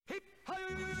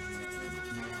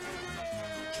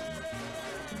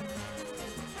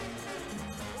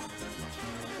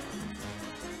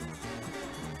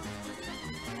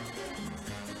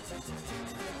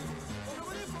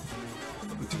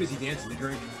busy dancing to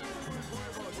drink.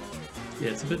 Yeah,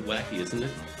 it's a bit wacky, isn't it?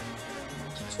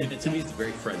 To me, it's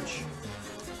very French.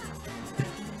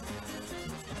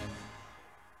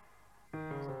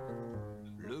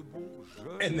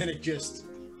 And then it just...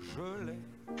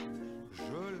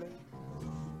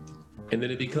 And then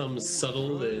it becomes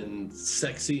subtle and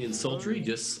sexy and sultry,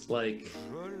 just like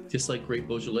great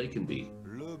Beaujolais can be.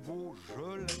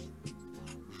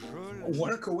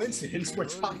 What a coincidence! We're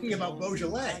talking about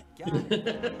Beaujolais. Who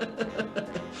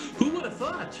would have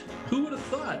thought? Who would have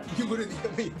thought? You would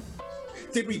have. I mean,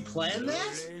 did we plan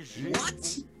that?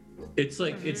 What? It's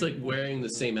like wearing the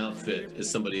same outfit as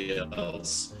somebody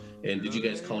else. And did you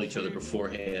guys call each other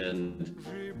beforehand?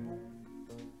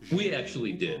 We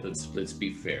actually did. Let's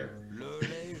be fair.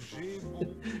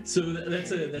 So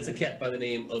that's a cat by the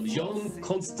name of Jean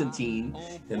Constantine,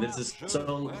 and there's this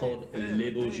song called Les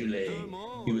Beaujolais.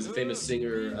 He was a famous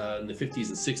singer in the 50s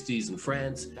and 60s in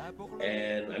France,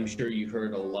 and I'm sure you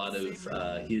heard a lot of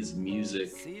his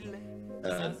music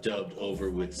dubbed over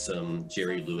with some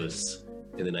Jerry Lewis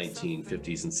in the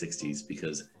 1950s and 60s,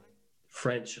 because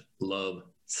French love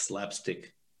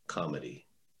slapstick comedy.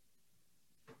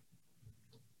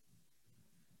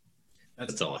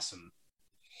 That's awesome.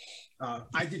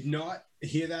 I did not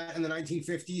hear that in the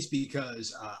 1950s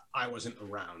because I wasn't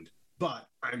around, but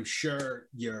I'm sure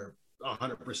you're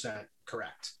 100%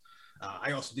 correct.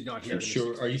 I also did not hear it.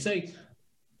 Sure. Are you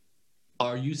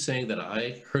saying that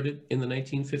I heard it in the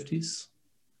 1950s?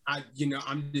 I'm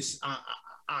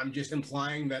just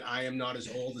implying that I am not as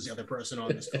old as the other person on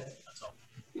this call. That's all.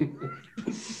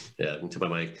 Yeah, by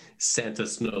my Santa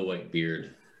Snow White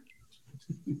beard.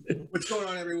 What's going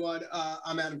on, everyone?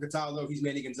 I'm Adam Cataldo. He's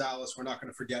Manny Gonzalez. We're not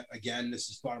going to forget again. This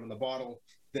is Bottom of the Bottle.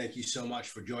 Thank you so much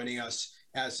for joining us.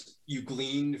 As you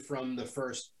gleaned from the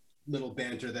first little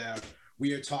banter there,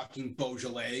 we are talking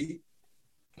Beaujolais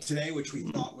today, which we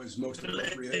thought was most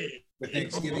appropriate with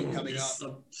Thanksgiving coming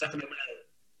up.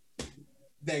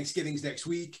 Thanksgiving's next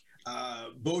week.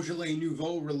 Beaujolais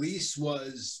Nouveau release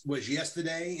was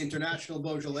yesterday. International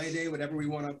Beaujolais Day, whatever we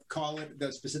want to call it.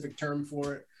 The specific term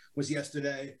for it was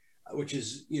yesterday, which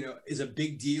is a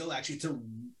big deal. Actually,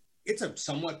 it's a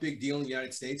somewhat big deal in the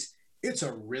United States. It's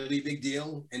a really big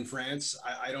deal in France.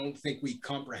 I don't think we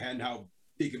comprehend how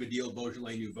big of a deal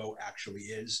Beaujolais Nouveau actually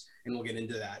is, and we'll get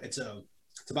into that. It's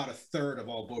about a third of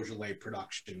all Beaujolais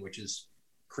production, which is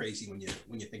crazy when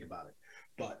you think about it.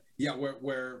 But yeah,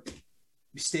 we're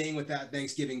staying with that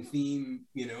Thanksgiving theme,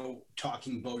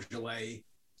 talking Beaujolais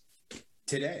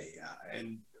today,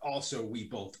 and also we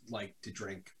both like to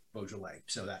drink Beaujolais,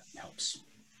 so that helps.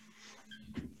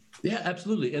 Yeah,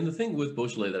 absolutely. And the thing with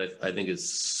Beaujolais that I think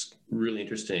is really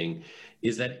interesting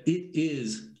is that it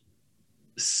is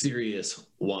serious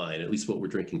wine, at least what we're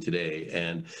drinking today.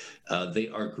 And they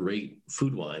are great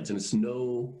food wines. And it's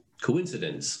no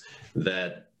coincidence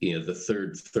that, the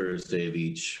third Thursday of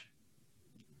each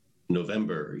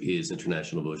November is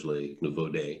International Beaujolais Nouveau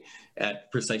Day at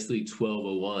precisely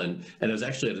 12:01. And I was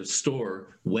actually at a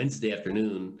store Wednesday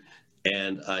afternoon,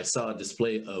 and I saw a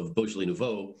display of Beaujolais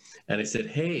Nouveau, and I said,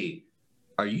 "Hey,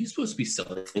 are you supposed to be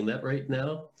selling that right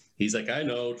now?" He's like, "I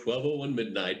know, 12:01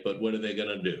 midnight, but what are they going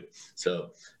to do?"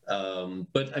 So,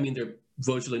 but I mean, they're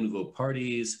Beaujolais Nouveau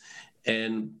parties.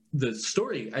 And the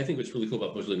story, I think what's really cool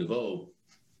about Beaujolais Nouveau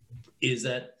is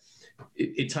that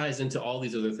it ties into all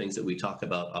these other things that we talk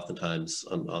about oftentimes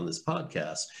on this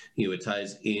podcast. It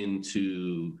ties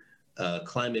into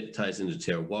climate, it ties into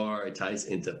terroir, it ties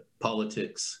into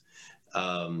politics,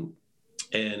 and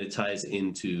it ties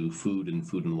into food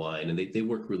and wine, and they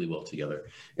work really well together.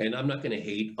 And I'm not going to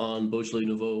hate on Beaujolais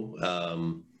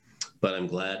Nouveau, but I'm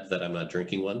glad that I'm not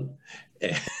drinking one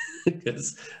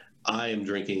because I am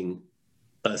drinking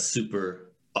a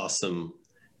super awesome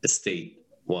estate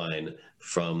wine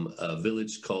from a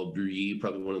village called Bruilly,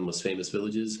 probably one of the most famous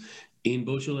villages in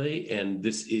Beaujolais. And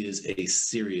this is a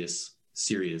serious,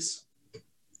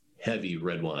 heavy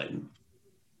red wine.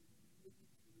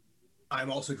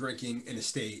 I'm also drinking an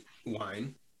estate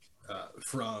wine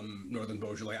from Northern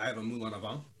Beaujolais. I have a Moulin à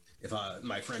Vent. If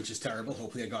my French is terrible,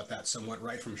 hopefully I got that somewhat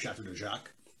right, from Chateau de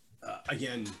Jacques.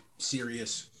 Again,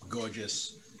 serious,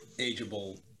 gorgeous,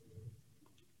 ageable.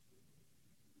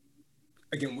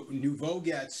 Again, Nouveau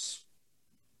gets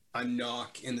a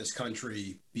knock in this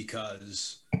country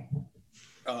because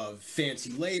of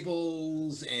fancy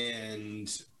labels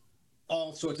and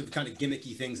all sorts of kind of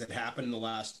gimmicky things that happened in the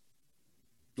last,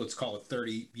 let's call it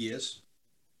 30 years.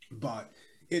 But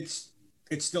it's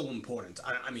still important.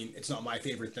 I mean, it's not my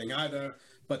favorite thing either,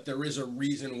 but there is a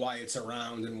reason why it's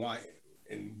around and why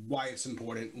it's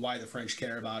important, why the French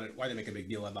care about it, why they make a big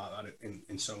deal about it,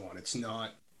 and so on.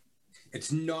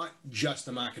 It's not just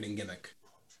a marketing gimmick.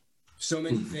 So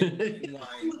many things in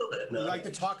wine. We like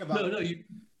to talk about.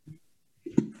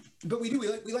 But we do.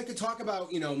 We like to talk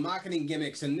about, marketing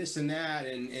gimmicks and this and that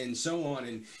and so on,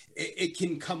 and it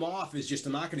can come off as just a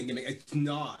marketing gimmick. It's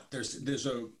not.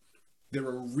 There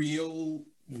are real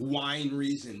wine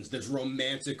reasons. There's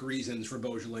romantic reasons for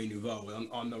Beaujolais Nouveau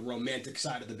on the romantic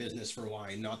side of the business for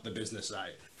wine, not the business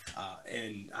side.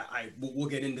 And we'll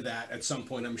get into that at some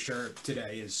point, I'm sure,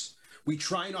 today. We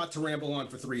try not to ramble on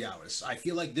for 3 hours. I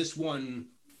feel like this one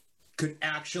could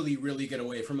actually really get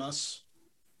away from us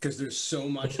because there's so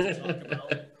much to talk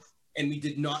about. And we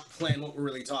did not plan what we're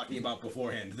really talking about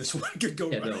beforehand. This one could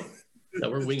go right. No,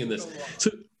 we're winging this.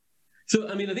 So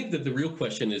I mean, I think that the real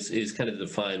question is kind of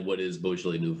define what is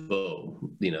Beaujolais Nouveau,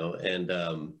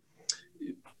 and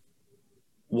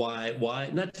why,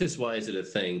 not just why is it a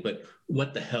thing, but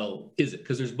what the hell is it?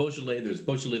 Because there's Beaujolais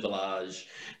Village,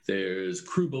 there's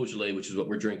Cru Beaujolais, which is what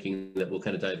we're drinking that we'll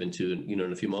kind of dive into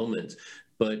in a few moments.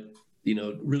 But,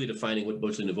 really defining what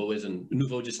Beaujolais Nouveau is, and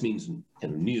Nouveau just means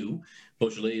new.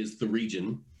 Beaujolais is the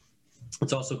region.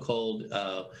 It's also called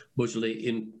Beaujolais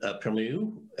in Premier,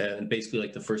 and basically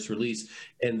like the first release.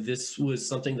 And this was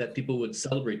something that people would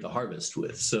celebrate the harvest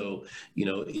with. So,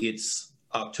 it's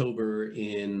October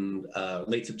in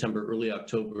late September, early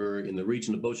October in the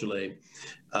region of Beaujolais.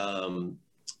 And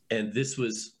this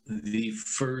was the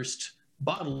first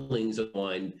bottlings of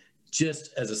wine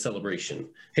just as a celebration.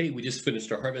 Hey, we just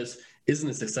finished our harvest. Isn't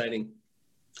this exciting?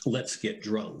 Let's get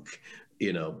drunk,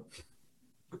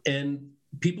 And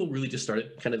people really just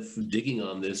started kind of digging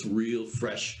on this real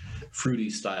fresh, fruity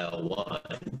style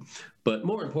wine. But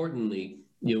more importantly,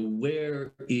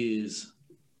 where is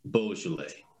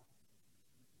Beaujolais?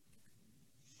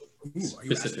 Ooh, are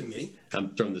you asking me?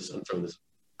 I'm throwing this.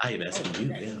 I am asking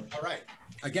you. Yeah. All right.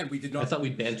 Again, we did not. I thought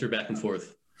we'd banter back and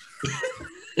forth.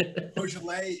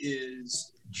 Beaujolais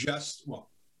is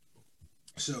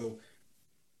so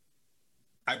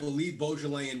I believe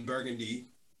Beaujolais and Burgundy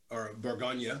or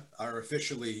Bourgogne are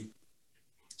officially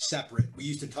separate. We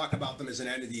used to talk about them as an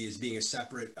entity as being a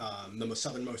separate, the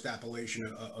southernmost appellation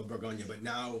of Bourgogne, but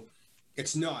now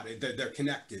it's not. They're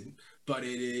connected, but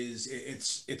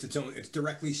it's its own. It's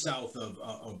directly south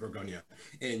of Bourgogne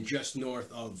and just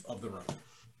north of the Rhone.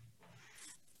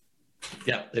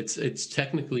 Yeah, it's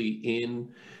technically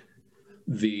in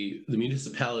the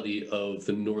municipality of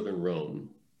the Northern Rhone,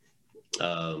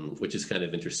 which is kind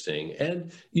of interesting.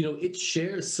 And, it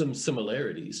shares some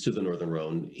similarities to the Northern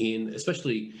Rhone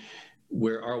especially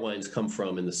where our wines come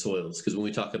from in the soils. Because when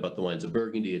we talk about the wines of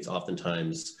Burgundy, it's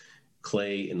oftentimes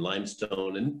clay and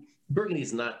limestone. And Burgundy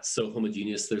is not so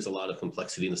homogeneous. There's a lot of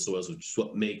complexity in the soils, which is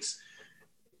what makes,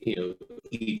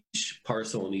 each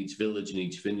parcel and each village and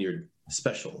each vineyard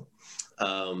special.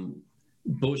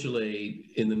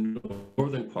 Beaujolais, in the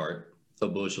northern part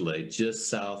of Beaujolais,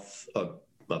 just north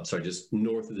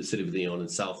of the city of Lyon and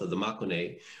south of the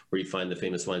Mâconnais, where you find the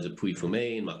famous wines of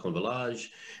Puy-Fumé and Mâcon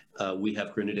Village, we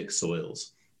have granitic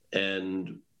soils.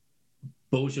 And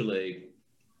Beaujolais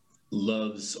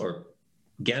loves, or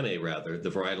Gamay rather, the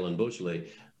varietal in Beaujolais,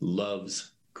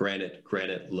 loves granite.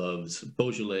 Granite loves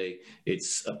Beaujolais.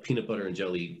 It's a peanut butter and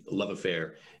jelly love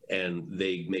affair, and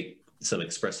they make some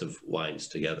expressive wines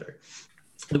together.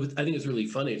 I think it's really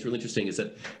funny. It's really interesting is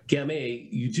that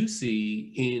Gamay, you do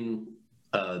see in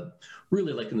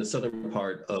really like in the southern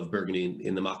part of Burgundy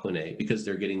in the Mâconnais, because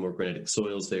they're getting more granitic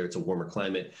soils there. It's a warmer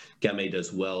climate. Gamay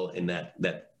does well in that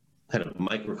kind of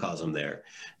microcosm there.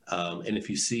 And if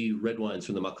you see red wines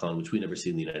from the Macon, which we never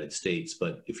see in the United States,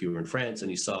 but if you were in France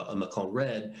and you saw a Macon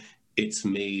red, it's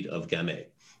made of Gamay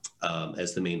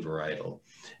as the main varietal.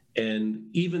 And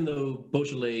even though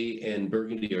Beaujolais and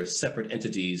Burgundy are separate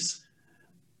entities,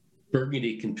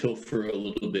 Burgundy can pilfer a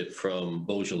little bit from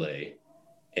Beaujolais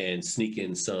and sneak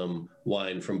in some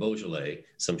wine from Beaujolais,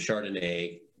 some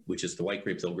Chardonnay, which is the white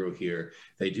grape they'll grow here.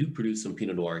 They do produce some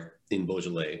Pinot Noir in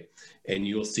Beaujolais, and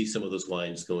you'll see some of those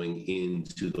wines going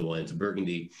into the wines of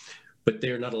Burgundy, but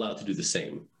they're not allowed to do the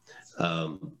same.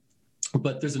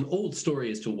 But there's an old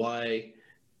story as to why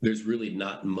there's really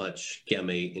not much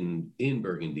Gamay in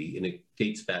Burgundy, and it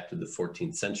dates back to the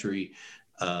 14th century.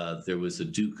 There was a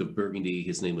Duke of Burgundy,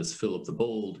 his name was Philip the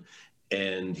Bold,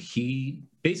 and he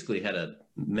basically had a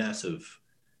massive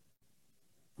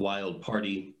wild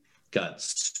party, got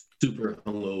super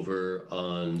hungover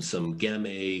on some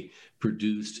Gamay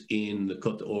produced in the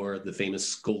Côte d'Or, the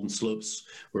famous Golden Slopes,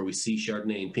 where we see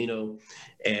Chardonnay and Pinot,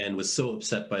 and was so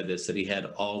upset by this that he had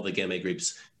all the Gamay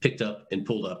grapes picked up and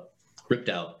pulled up, ripped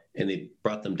out, and they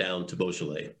brought them down to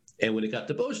Beaujolais. And when it got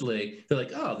to Beaujolais, they're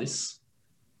like, oh, this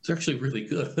it's actually really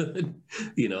good,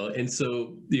 And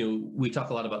so, we talk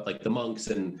a lot about like the monks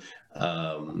and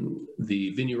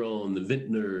the vigneron, the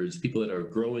vintners, people that are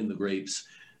growing the grapes,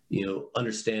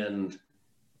 understand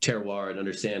terroir and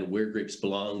understand where grapes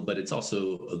belong, but it's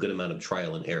also a good amount of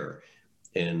trial and error.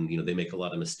 And, they make a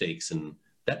lot of mistakes, and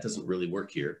that doesn't really work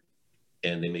here.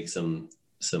 And they make some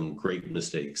great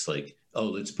mistakes, like, oh,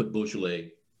 let's put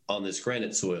Beaujolais on this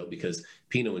granite soil because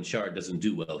Pinot and Chard doesn't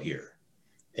do well here.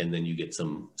 And then you get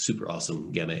some super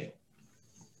awesome Gamay.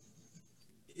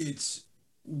 It's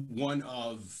one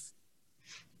of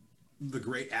the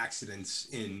great accidents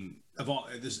of all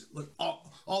this. Look,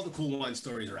 all the cool wine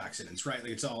stories are accidents, right?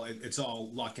 Like it's all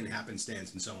luck and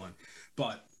happenstance and so on.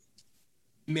 But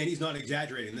man, he's not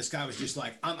exaggerating. This guy was just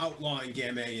like, I'm outlawing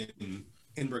Gamay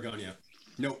in Bourgogne.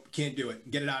 Nope, can't do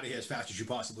it. Get it out of here as fast as you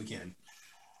possibly can.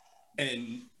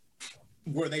 And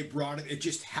where they brought it, it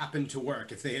just happened to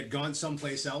work. If they had gone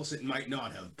someplace else, it might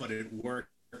not have, but it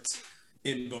worked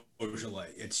in Beaujolais.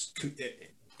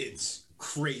 It's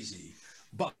crazy,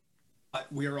 but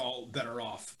we're all better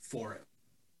off for it.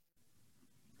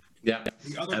 Yeah,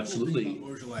 the other absolutely. Cool thing about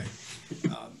Beaujolais,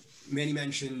 Manny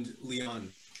mentioned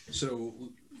Leon. So,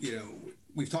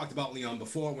 we've talked about Leon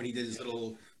before when he did his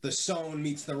little, the Saône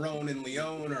meets the Rhône in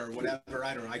Lyon or whatever.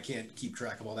 I don't know. I can't keep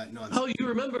track of all that nonsense. Oh, you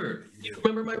remember. You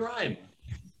remember my rhyme.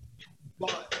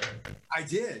 But I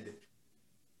did.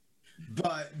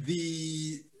 But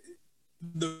the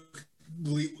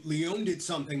Lyon did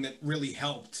something that really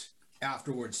helped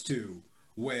afterwards too,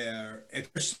 where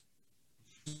it's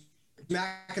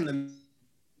back in the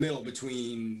middle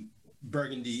between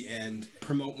Burgundy and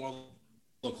promote more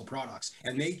local products,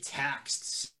 and they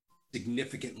taxed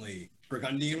significantly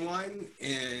Burgundian wine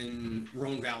and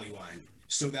Rhone Valley wine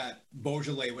so that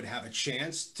Beaujolais would have a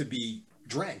chance to be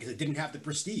drank because it didn't have the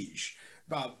prestige.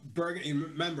 Burgundy,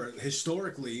 remember,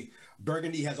 historically,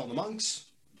 Burgundy has all the monks.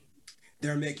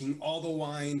 They're making all the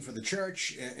wine for the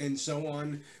church and so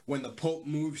on. When the Pope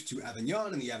moves to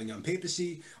Avignon and the Avignon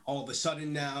papacy, all of a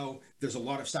sudden now there's a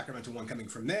lot of sacramental wine coming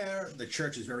from there. The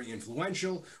church is very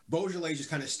influential. Beaujolais is just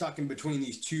kind of stuck in between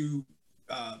these two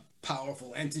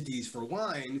powerful entities for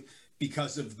wine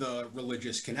because of the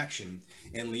religious connection.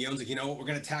 And Lyon's like, we're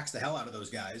going to tax the hell out of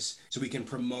those guys so we can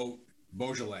promote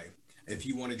Beaujolais if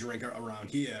you want to drink around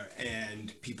here.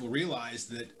 And people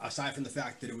realized that aside from the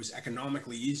fact that it was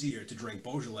economically easier to drink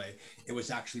Beaujolais, it was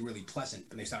actually really pleasant,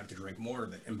 and they started to drink more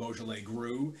of it. And Beaujolais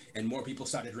grew, and more people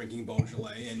started drinking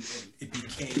Beaujolais, and it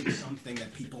became something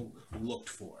that people looked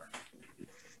for.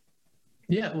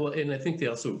 Yeah, well, and I think they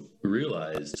also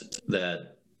realized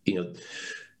that,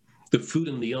 the food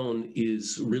in Lyon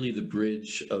is really the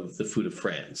bridge of the food of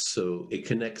France. So it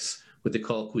connects what they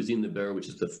call cuisine de beurre, which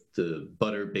is the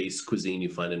butter-based cuisine you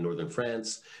find in northern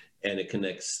France, and it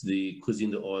connects the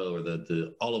cuisine d'oil, or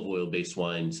the olive oil-based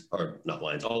wines, or not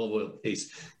wines, olive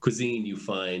oil-based cuisine you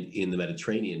find in the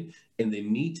Mediterranean, and they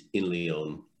meet in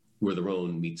Lyon, where the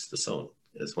Rhone meets the Saône.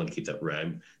 I just want to keep that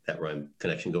rhyme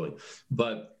connection going.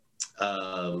 But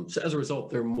so as a result,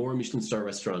 there are more Michelin star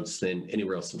restaurants than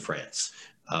anywhere else in France.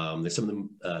 There's some of them,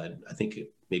 I think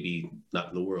maybe not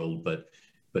in the world, but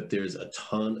there's a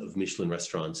ton of Michelin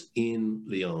restaurants in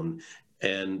Lyon,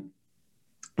 and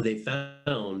they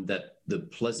found that the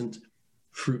pleasant,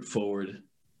 fruit-forward,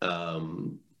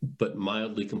 but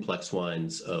mildly complex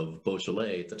wines of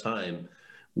Beaujolais at the time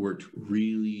worked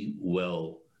really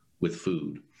well with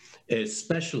food,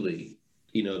 especially,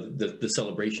 the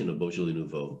celebration of Beaujolais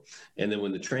Nouveau. And then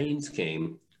when the trains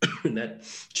came, and that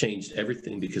changed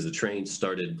everything, because the trains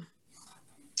started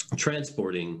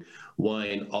transporting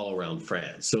wine all around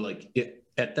France. So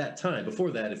at that time,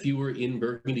 before that, if you were in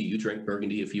Burgundy, you drank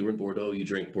Burgundy. If you were in Bordeaux, you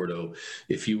drank Bordeaux.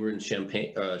 If you were in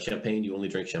Champagne, you only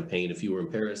drank Champagne. If you were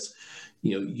in Paris,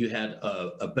 you had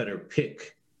a better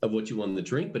pick of what you wanted to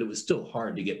drink, but it was still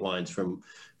hard to get wines from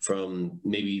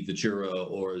maybe the Jura,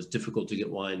 or it was difficult to get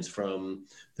wines from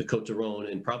the Côte du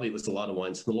Rhône, and probably it was a lot of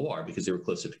wines from the Loire because they were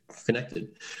closer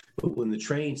connected. But when the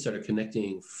train started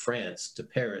connecting France to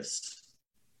Paris,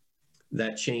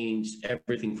 that changed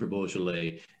everything for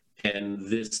Beaujolais. And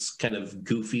this kind of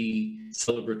goofy,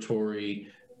 celebratory,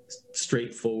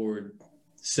 straightforward,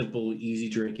 simple, easy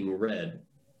drinking red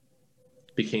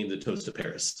became the Toast of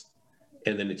Paris.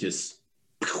 And then it just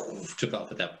took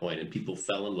off at that point, and people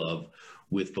fell in love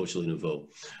with Beaujolais Nouveau.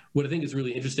 What I think is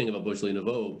really interesting about Beaujolais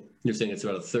Nouveau, you're saying it's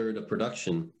about a third of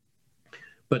production,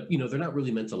 but they're not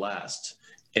really meant to last.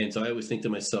 And so I always think to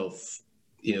myself,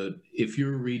 if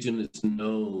your region is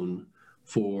known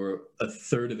for a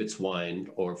third of its wine,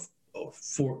 or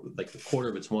for like a quarter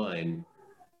of its wine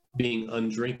being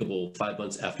undrinkable 5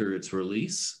 months after its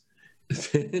release,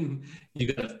 then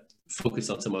you got a focus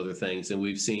on some other things. And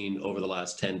we've seen over the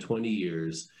last 10, 20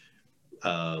 years,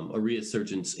 a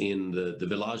resurgence in the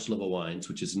village level wines,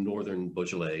 which is northern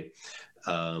Beaujolais.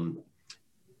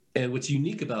 And what's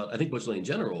unique about, I think, Beaujolais in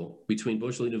general, between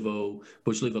Beaujolais Nouveau,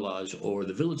 Beaujolais Village, or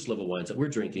the village level wines that we're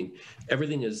drinking,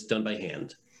 everything is done by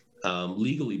hand.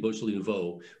 Legally, Beaujolais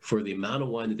Nouveau, for the amount of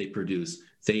wine that they produce,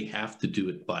 they have to do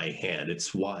it by hand.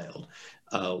 It's wild.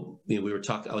 We were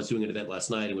talking. I was doing an event last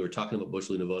night, and we were talking about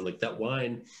Beaujolais Nouveau, and like that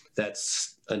wine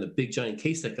that's in the big giant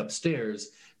case deck upstairs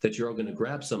that you're all going to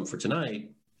grab some for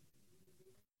tonight.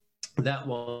 That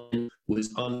wine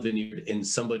was on the vineyard, and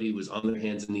somebody was on their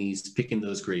hands and knees picking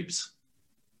those grapes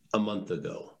a month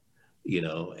ago,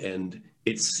 and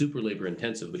it's super labor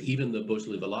intensive. But even the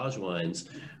Beaujolais Village wines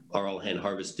are all hand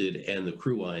harvested, and the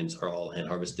cru wines are all hand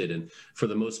harvested. And for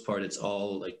the most part, it's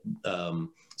all like,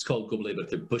 it's called Gobelets, but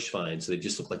they're bush vines. So they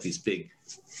just look like these big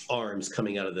arms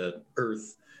coming out of the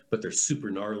earth, but they're super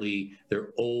gnarly. They're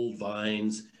old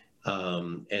vines,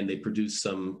 and they produce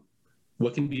some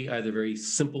what can be either very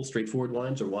simple, straightforward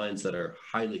wines or wines that are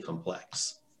highly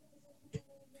complex.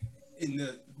 And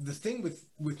the thing with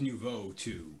Nouveau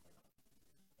too,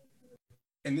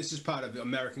 and this is part of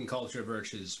American culture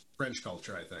versus French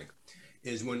culture, I think,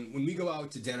 is when we go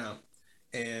out to dinner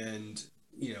and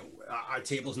our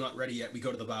table's not ready yet, we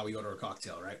go to the bar, we order a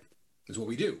cocktail, right? That's what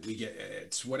we do. We get,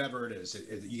 it's whatever it is.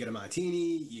 You get a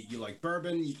martini, you like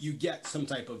bourbon, you get some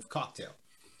type of cocktail.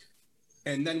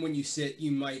 And then when you sit,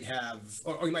 you might have,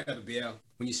 or you might have a beer.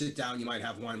 When you sit down, you might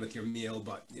have wine with your meal,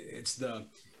 but it's it's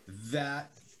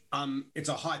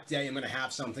a hot day, I'm going to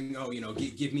have something. Oh,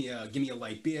 give me a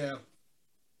light beer,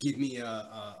 give me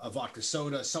a vodka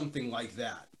soda, something like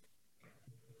that.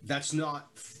 That's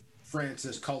not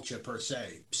France's culture per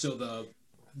se. So the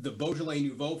Beaujolais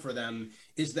Nouveau for them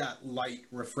is that light,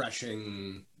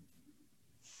 refreshing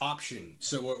option.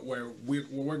 So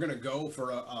we're going to go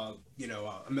for a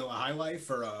Miller High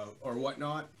Life or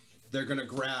whatnot, they're going to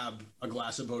grab a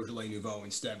glass of Beaujolais Nouveau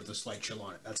instead with a slight chill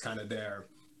on it. That's kind of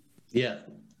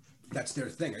that's their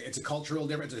thing. It's a cultural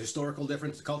difference, a historical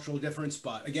difference, a cultural difference.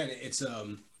 But again, it's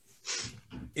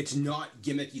not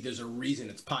gimmicky. There's a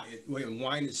reason.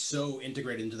 Wine is so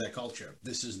integrated into their culture.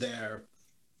 This is their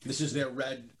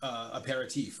red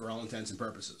aperitif for all intents and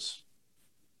purposes.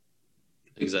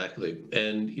 Exactly.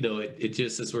 And, it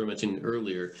just, as we were mentioning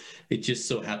earlier, it just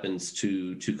so happens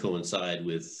to coincide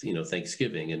with,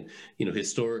 Thanksgiving. And,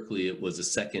 historically, it was the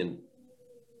second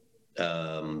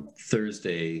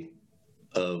Thursday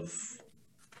of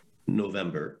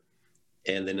November.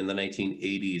 And then in the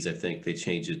 1980s, I think they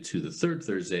changed it to the third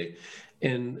Thursday.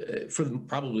 And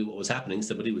probably what was happening,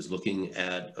 somebody was looking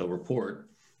at a report.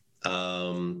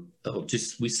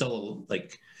 We sell, the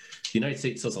United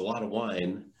States sells a lot of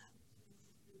wine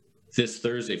this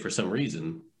Thursday for some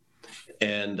reason.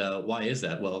 And why is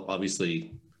that? Well,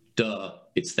 obviously,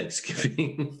 it's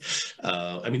Thanksgiving.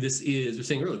 We're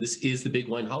saying earlier, this is the big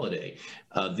wine holiday.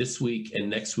 This week and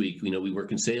next week, we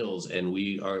work in sales and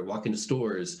we are walking to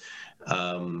stores.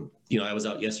 I was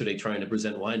out yesterday trying to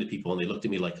present wine to people and they looked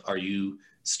at me like, are you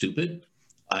stupid?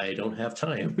 I don't have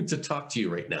time to talk to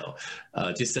you right now.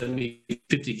 Just send me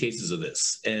 50 cases of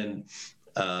this and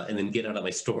then get out of my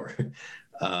store.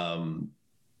 And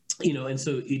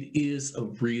so it is a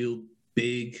real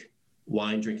big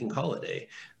wine drinking holiday.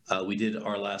 We did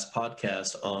our last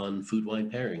podcast on food wine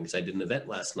pairings. I did an event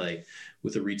last night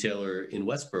with a retailer in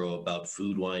Westboro about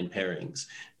food wine pairings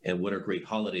and what are great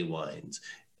holiday wines.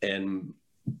 And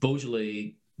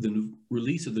Beaujolais, the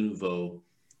release of the Nouveau,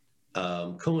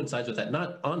 coincides with that,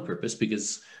 not on purpose,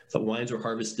 because the wines are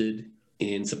harvested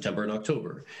in September and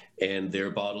October, and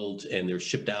they're bottled and they're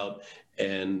shipped out,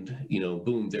 and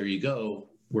boom, there you go.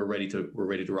 We're ready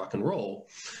to rock and roll.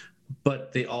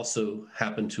 But they also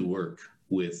happen to work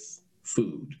with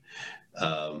food.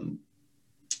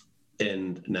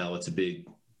 And now it's a big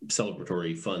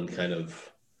celebratory, fun kind of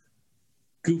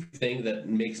goofy thing that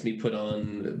makes me put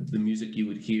on the music you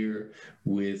would hear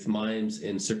with mimes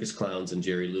and circus clowns and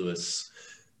Jerry Lewis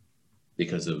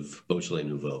because of Beaujolais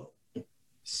Nouveau.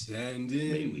 Send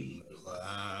in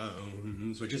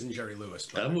clowns, which isn't Jerry Lewis,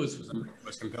 but I was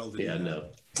compelled to do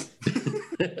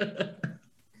that.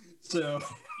 So,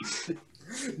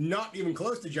 not even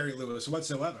close to Jerry Lewis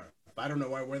whatsoever. I don't know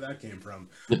where that came from.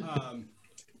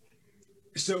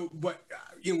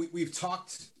 We've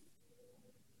talked.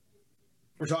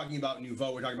 We're talking about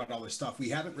Nouveau. We're talking about all this stuff. We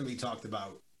haven't really talked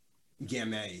about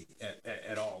Gamay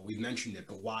at all. We've mentioned it,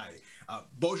 but why?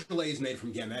 Beaujolais is made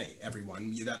from Gamay,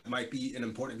 everyone. That might be an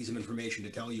important piece of information to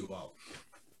tell you all.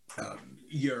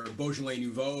 Your Beaujolais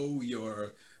Nouveau,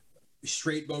 your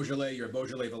straight Beaujolais, your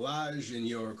Beaujolais Village, and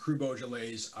your cru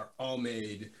Beaujolais are all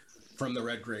made from the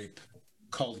red grape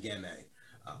called Gamay.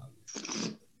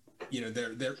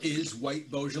 There is white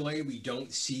Beaujolais. We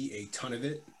don't see a ton of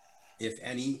it, if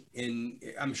any.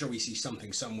 I'm sure we see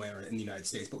something somewhere in the United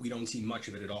States, but we don't see much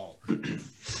of it at all.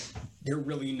 They're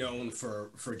really known for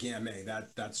Gamay.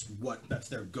 That's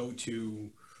their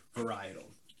go-to varietal.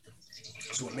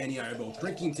 So what Manny and I are both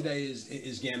drinking today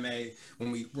is Gamay.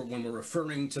 When we're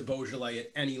referring to Beaujolais at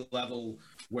any level,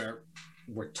 where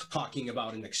we're talking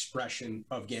about an expression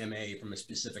of Gamay from a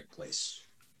specific place,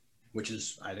 which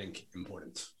is, I think,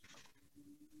 important.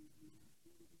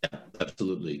 Yeah,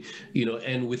 absolutely.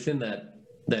 And within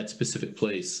that specific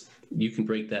place, you can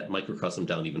break that microcosm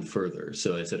down even further.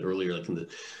 So I said earlier, like in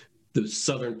the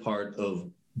southern part of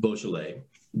Beaujolais,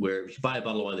 where if you buy a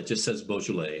bottle of wine that just says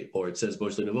Beaujolais or it says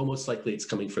Beaujolais Nouveau, most likely it's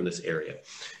coming from this area.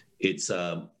 It's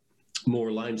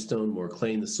more limestone, more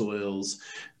clay in the soils,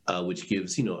 which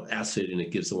gives acid, and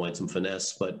it gives the wine some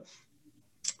finesse. But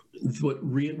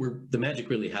the magic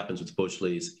really happens with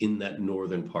Beaujolais is in that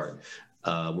northern part.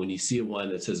 When you see a wine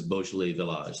that says Beaujolais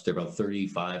Village, there are about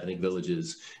 35, I think,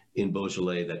 villages in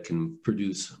Beaujolais that can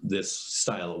produce this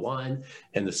style of wine,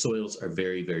 and the soils are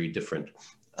very, very different.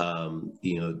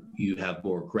 You have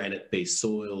more granite-based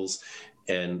soils,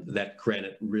 and that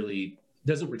granite really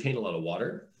doesn't retain a lot of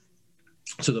water.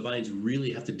 So the vines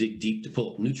really have to dig deep to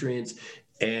pull up nutrients,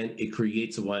 and it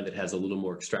creates a wine that has a little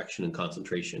more extraction and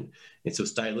concentration. And so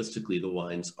stylistically, the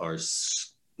wines are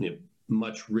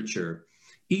much richer,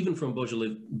 even from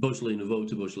Beaujolais Nouveau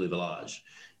to Beaujolais Village.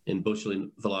 And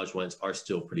Beaujolais Village wines are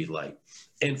still pretty light.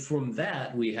 And from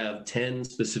that, we have 10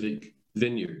 specific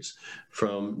vineyards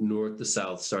from north to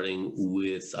south, starting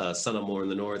with Saint-Amour in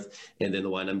the north, and then the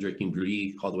wine I'm drinking,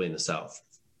 Brie, all the way in the south.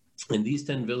 And these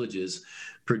 10 villages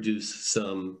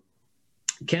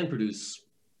can produce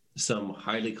some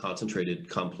highly concentrated,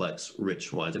 complex,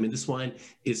 rich wines. I mean, this wine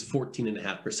is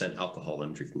 14.5% alcohol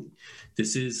I'm drinking.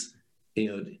 This is,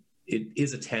 it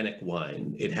is a tannic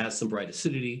wine. It has some bright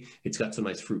acidity. It's got some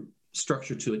nice fruit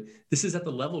structure to it. This is at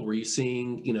the level where you're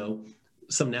seeing,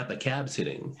 some Napa cabs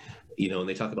hitting, and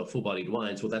they talk about full-bodied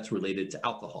wines. Well, that's related to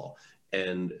alcohol.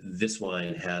 And this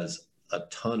wine has a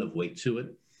ton of weight to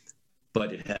it,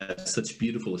 but it has such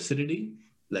beautiful acidity,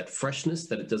 that freshness,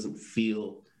 that it doesn't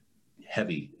feel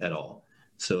heavy at all.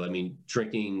 So, I mean,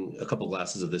 drinking a couple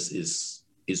glasses of this is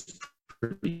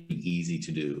pretty easy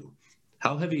to do.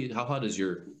 How hot is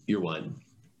your wine?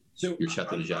 So your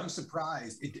Chateau de Jacques? I'm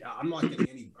surprised. I'm not getting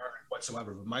any burn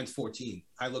whatsoever, but mine's 14.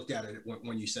 I looked at it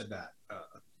when you said that.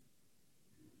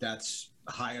 That's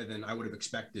higher than I would have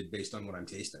expected based on what I'm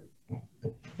tasting.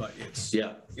 But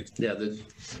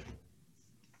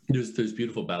there's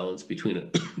beautiful balance between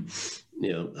it.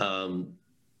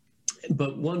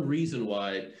 But one reason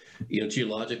why,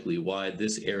 geologically, why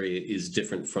this area is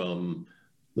different from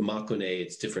the Mâconnais,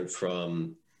 it's different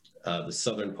from the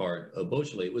southern part of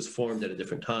Beaujolais. It was formed at a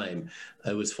different time.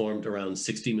 It was formed around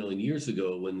 60 million years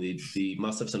ago when the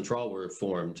Massif Central were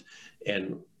formed,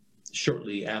 and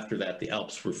shortly after that, the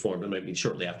Alps were formed. And I mean,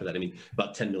 shortly after that, I mean,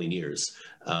 about 10 million years,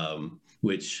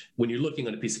 which when you're looking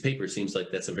on a piece of paper seems like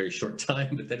that's a very short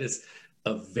time, but that is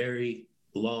a very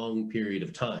long period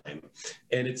of time.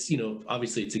 And it's,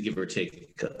 obviously it's a give or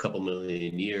take a couple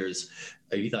million years.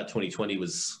 You thought 2020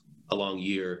 was a long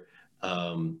year.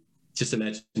 Just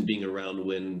imagine being around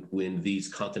when these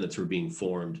continents were being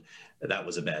formed. That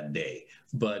was a bad day.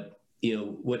 But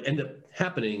what ended up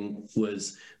happening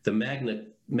was the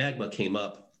magma came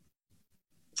up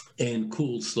and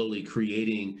cooled slowly,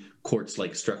 creating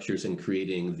quartz-like structures and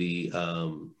creating the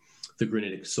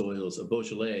granitic soils of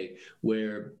Beaujolais,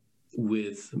 where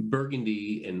with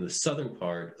Burgundy in the southern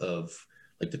part of,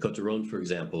 like the Côte de Rhône, for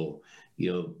example,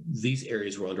 these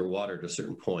areas were underwater at a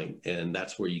certain point, and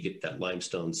that's where you get that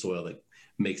limestone soil that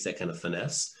makes that kind of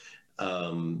finesse.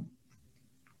 So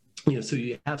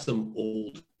you have some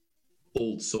old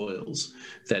soils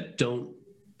that don't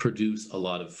produce a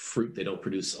lot of fruit. They don't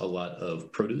produce a lot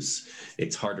of produce.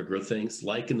 It's hard to grow things.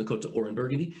 Like in the Côte d'Or in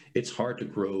Burgundy, it's hard to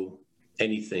grow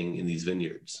anything in these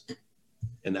vineyards.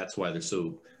 And that's why they're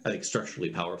so, I think, structurally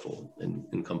powerful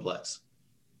and complex.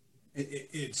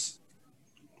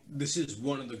 This is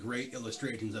one of the great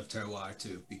illustrations of terroir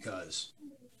too, because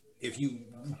if you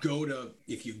Google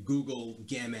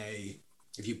Gamay,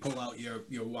 if you pull out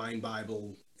your wine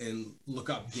Bible and look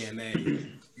up Gamay,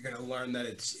 you're going to learn that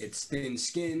it's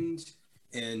thin-skinned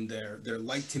and they're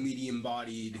light to medium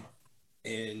bodied,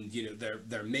 and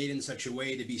they're made in such a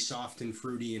way to be soft and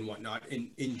fruity and whatnot.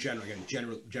 In general, again,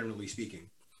 generally speaking,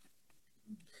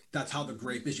 that's how the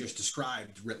grape is just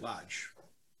described writ large.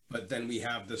 But then we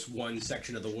have this one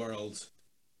section of the world,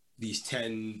 these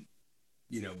 10,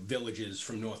 villages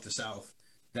from north to south,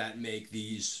 that make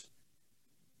these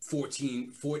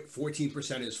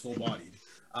 14% is full bodied.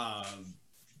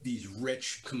 These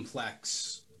rich,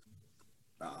 complex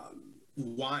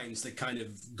wines that kind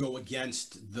of go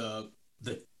against the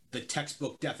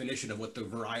textbook definition of what the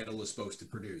varietal is supposed to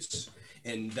produce,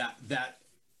 and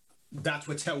that's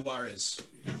what terroir is.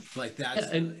 Like that's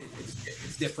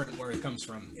it's different where it comes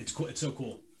from. It's cool. It's so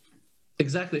cool.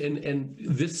 Exactly, and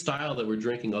this style that we're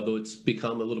drinking, although it's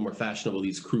become a little more fashionable,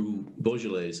 these Cru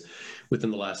Beaujolais, within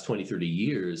the last 20, 30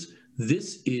 years,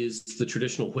 this is the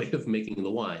traditional way of making the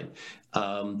wine.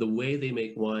 The way they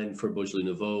make wine for Beaujolais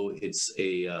Nouveau, it's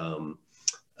a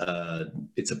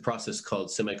process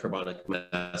called semi-carbonic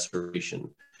maceration.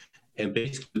 And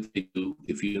basically what they do,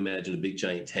 if you imagine a big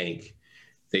giant tank,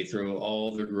 they throw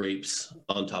all their grapes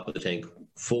on top of the tank,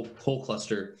 whole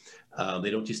cluster. They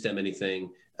don't destem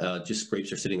anything. Just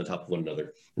grapes are sitting on top of one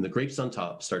another. And the grapes on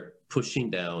top start pushing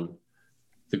down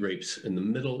the grapes in the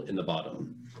middle and the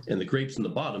bottom. And the grapes in the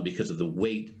bottom, because of the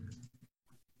weight,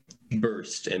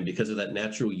 burst. And because of that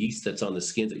natural yeast that's on the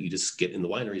skins that you just get in the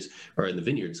wineries or in the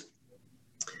vineyards,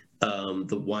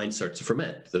 the wine starts to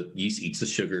ferment. The yeast eats the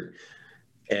sugar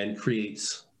and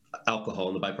creates alcohol,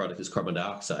 and the byproduct is carbon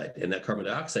dioxide. And that carbon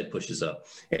dioxide pushes up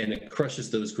and it crushes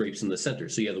those grapes in the center.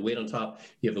 So you have the weight on top,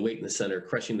 you have the weight in the center,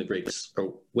 crushing the grapes,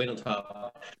 or weight on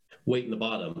top, weight in the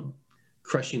bottom,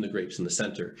 crushing the grapes in the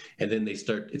center. And then it's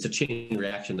a chain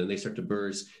reaction, and they start to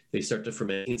burst, they start to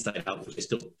ferment inside out, which they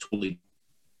still fully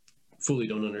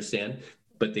don't understand,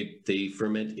 but they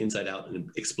ferment inside out and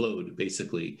explode,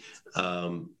 basically.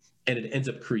 And it ends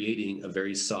up creating a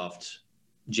very soft,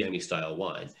 jammy style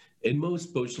wine. And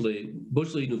most Beaujolais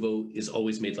Nouveau is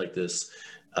always made like this.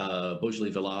 Beaujolais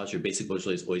Village or basic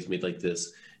Beaujolais is always made like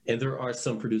this. And there are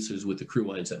some producers with the Cru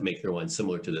wines that make their wines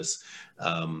similar to this.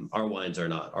 Our wines are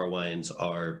not. Our wines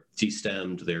are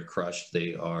destemmed, they're crushed,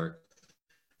 they are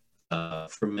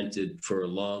fermented for a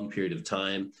long period of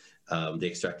time. They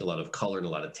extract a lot of color and a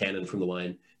lot of tannin from the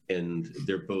wine. And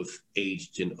they're both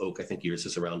aged in oak. I think yours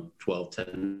is around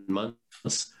 10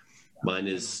 months. Mine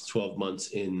is 12 months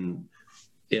in...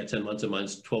 10 months, and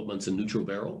mine's 12 months in neutral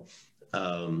barrel.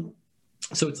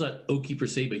 So it's not oaky per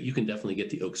se, but you can definitely get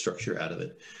the oak structure out of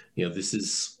it. You know, this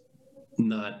is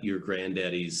not your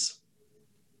granddaddy's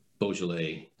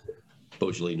Beaujolais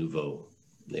Nouveau.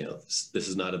 You know, this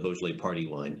is not a Beaujolais party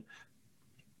wine.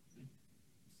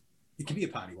 It could be a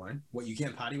party wine. What, you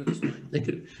can't party with this wine? It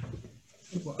could.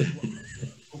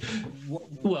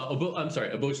 Well, I'm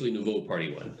sorry, a Beaujolais Nouveau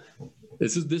party wine.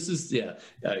 This is yeah.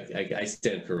 I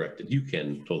stand corrected. You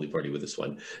can totally party with this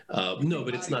one. No,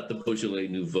 but it's not the Beaujolais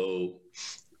Nouveau.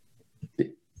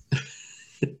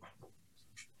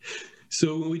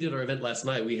 So when we did our event last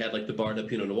night, we had like the Barna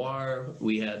Pinot Noir,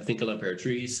 we had Finca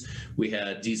l'Impératrice, we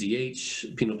had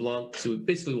DZH Pinot Blanc. So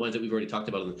basically wines that we've already talked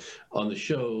about on the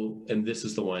show, and this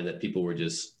is the wine that people were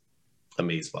just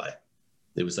amazed by.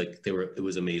 It was like it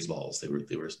was amazeballs.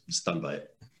 They were stunned by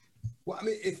it. Well, I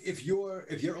mean, if your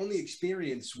only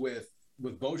experience with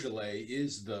Beaujolais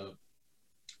is the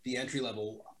entry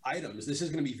level items, this is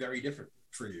going to be very different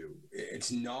for you.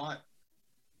 It's not,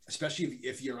 especially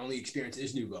if your only experience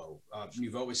is Nouveau.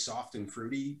 Nouveau is soft and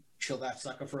fruity. Chill that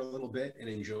sucker for a little bit and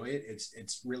enjoy it.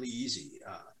 It's really easy.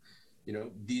 You know,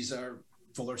 these are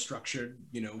fuller structured.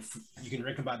 You know, you can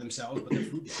drink them by themselves, but they're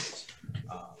fruit wines.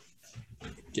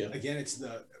 Yeah. Again,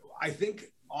 I think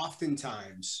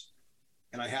oftentimes.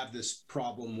 And I have this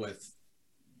problem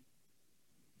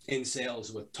in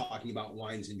sales with talking about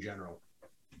wines in general.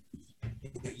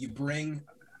 It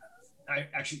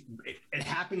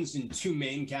happens in two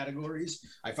main categories.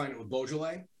 I find it with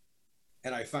Beaujolais,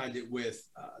 and I find it with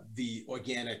the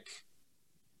organic,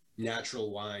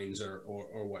 natural wines or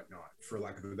whatnot, for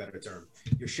lack of a better term.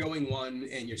 You're showing one,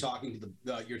 and you're talking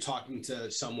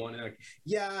to someone, and like,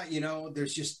 yeah, you know,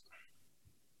 there's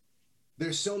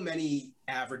so many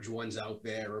average ones out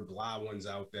there, or blah ones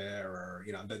out there, or,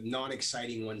 you know, the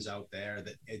non-exciting ones out there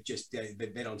that it just,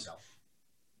 they don't sell.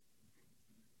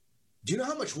 Do you know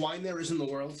how much wine there is in the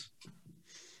world?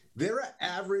 There are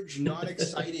average, not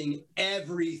exciting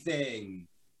everything.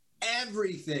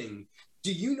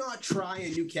 Do you not try a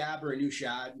new cab or a new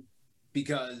shad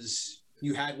because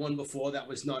you had one before that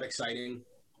was not exciting?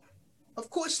 Of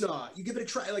course not. You give it a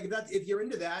try. Like if you're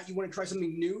into that, you want to try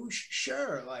something new,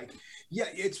 sure. Like, yeah,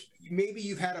 it's maybe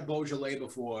you've had a Beaujolais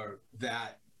before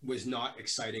that was not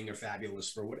exciting or fabulous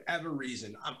for whatever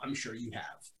reason. I'm sure you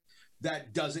have.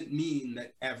 That doesn't mean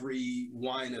that every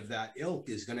wine of that ilk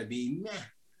is going to be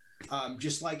meh.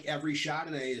 Just like every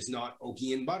Chardonnay is not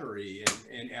oaky and buttery,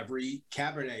 and every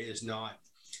Cabernet is not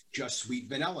just sweet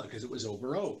vanilla because it was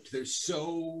over oaked. There's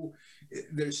so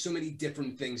many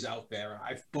different things out there.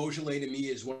 Beaujolais to me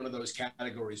is one of those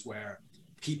categories where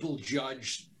people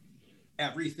judge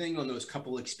everything on those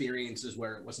couple experiences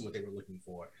where it wasn't what they were looking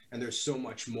for, and there's so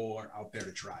much more out there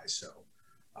to try. So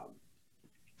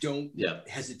don't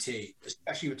hesitate,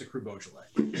 especially with the Cru Beaujolais,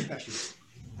 especially.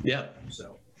 Yeah.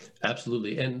 So.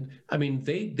 Absolutely. And I mean,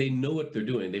 they know what they're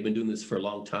doing. They've been doing this for a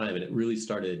long time, and it really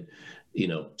started,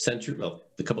 a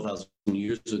couple thousand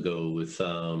years ago with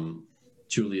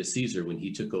Julius Caesar, when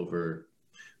he took over,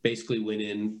 basically went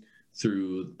in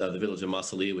through the village of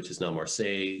Massalie, which is now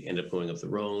Marseille, ended up going up the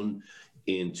Rhone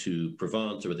into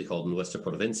Provence, or what they called Nuestra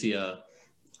Provincia,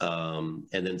 and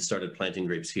then started planting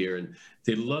grapes here. And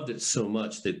they loved it so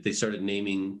much that they started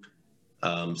naming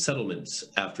settlements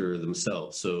after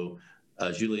themselves. So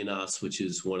Julianas, which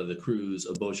is one of the crus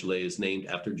of Beaujolais, is named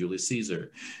after Julius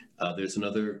Caesar. There's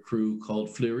another cru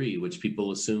called Fleury, which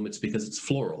people assume it's because it's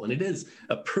floral. And it is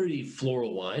a pretty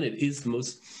floral wine. It is the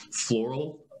most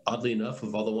floral, oddly enough,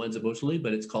 of all the wines of Beaujolais,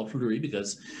 but it's called Fleury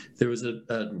because there was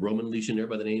a Roman legionnaire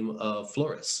by the name of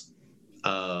Floris. He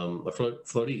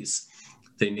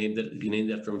named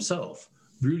it after himself.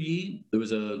 Brouilly, there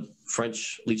was a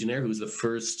French legionnaire who was the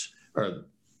first, or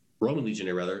Roman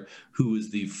legionnaire rather, who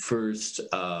was the first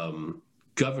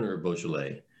governor of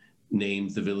Beaujolais,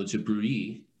 named the village of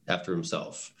Brouilly after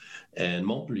himself, and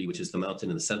Montbrouilly, which is the mountain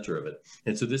in the center of it.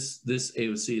 And so this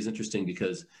AOC is interesting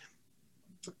because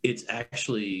it's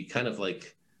actually kind of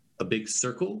like a big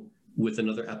circle with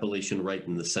another appellation right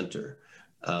in the center.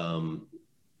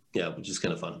 Which is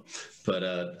kind of fun. But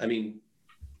I mean,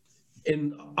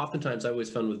 and oftentimes I always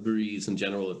found with Brouillys in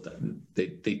general,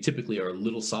 they typically are a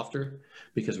little softer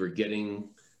because we're getting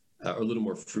a little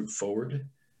more fruit forward.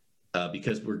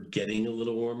 Because we're getting a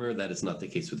little warmer. That is not the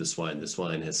case with this wine. This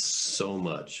wine has so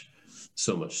much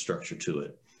structure to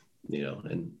it,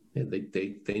 and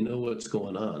they know what's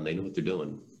going on. They know what they're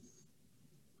doing.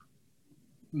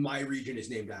 My region is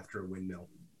named after a windmill.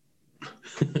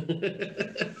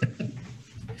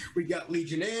 We got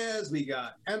legionnaires, we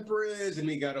got emperors, and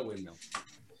we got a windmill.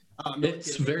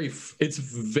 It's very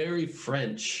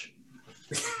French.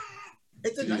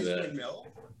 It's a nice windmill.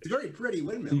 It's a very pretty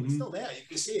windmill. Mm-hmm. It's still there. You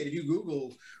can see it. If you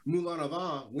Google Moulin à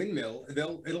Vent windmill,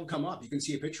 it'll come up. You can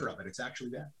see a picture of it. It's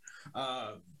actually there.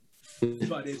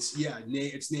 But it's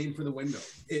named for the windmill.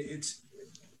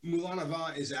 Moulin à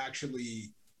Vent is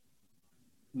actually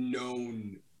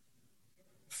known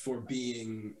for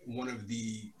being one of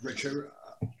the richer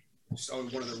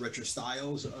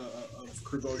styles of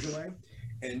Cru Beaujolais,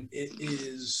 and it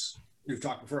is. We've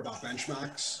talked before about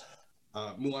benchmarks.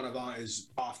 Moulin à Vent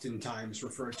is oftentimes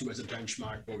referred to as a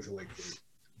benchmark Beaujolais cru.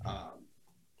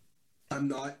 I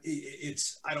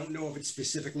don't know if it's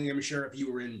specifically. I'm sure if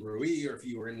you were in Brouilly or if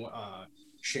you were in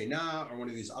Chenin or one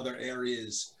of these other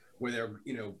areas where they're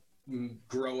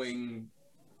growing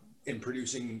and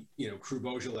producing Cru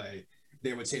Beaujolais,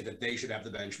 they would say that they should have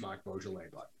the benchmark Beaujolais.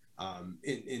 But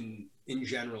in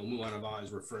general, Moulin à Vent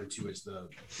is referred to as the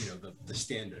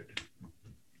standard.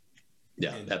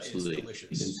 Yeah, and absolutely. It's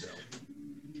delicious.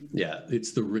 Yeah,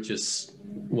 it's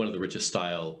one of the richest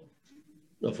style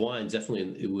of wines,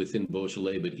 definitely within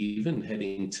Beaujolais, but even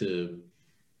heading to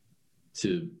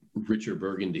richer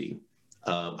Burgundy.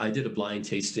 I did a blind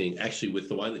tasting actually with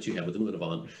the wine that you have with the Moulin à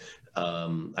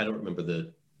Vent. I don't remember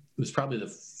it was probably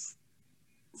the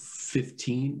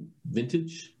 15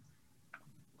 vintage,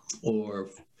 or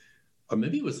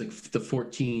maybe it was like the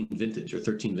 14 vintage or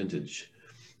 13 vintage.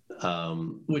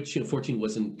 Which 14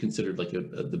 wasn't considered like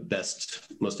the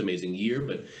best, most amazing year,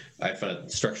 but I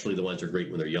found structurally the wines are great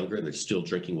when they're younger and they're still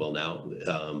drinking well now.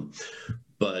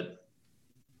 But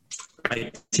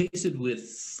I tasted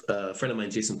with a friend of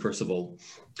mine, Jason Percival,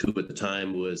 who at the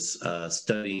time was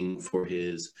studying for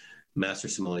his Master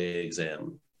Sommelier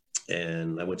exam.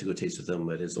 And I went to go taste with him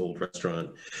at his old restaurant,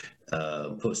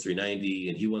 Post 390,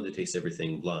 and he wanted to taste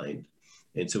everything blind.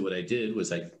 And so what I did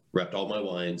was I wrapped all my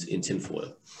wines in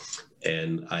tinfoil.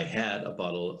 And I had a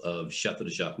bottle of Chateau de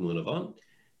Jacques Moulin à Vent.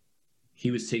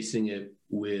 He was tasting it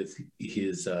with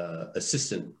his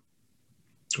assistant.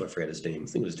 I forgot his name. I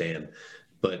think it was Dan.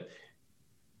 But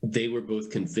they were both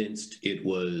convinced it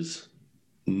was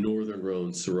Northern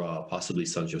Rhone Syrah, possibly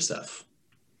Saint Joseph.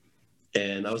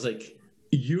 And I was like,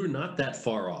 you're not that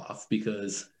far off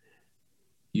because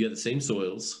you have the same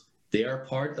soils. They are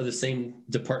part of the same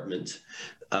department,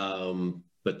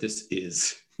 but this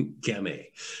is Gamay.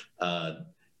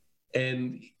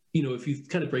 And, if you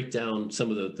kind of break down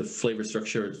some of the flavor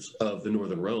structures of the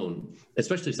Northern Rhone,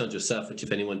 especially Saint Joseph, which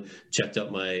if anyone checked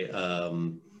out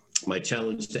my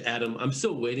challenge to Adam, I'm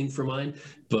still waiting for mine,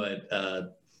 but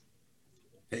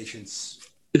Patience.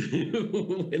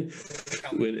 when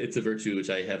it's a virtue, which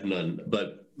I have none.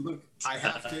 But look, I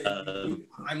have to.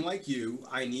 I'm like you.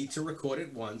 I need to record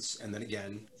it once, and then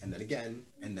again, and then again,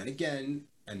 and then again,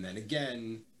 and then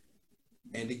again,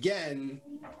 and again,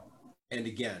 and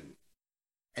again,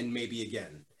 and maybe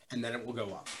again, and then it will go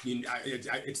up.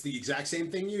 It's the exact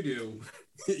same thing you do.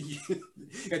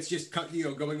 It's just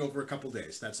going over a couple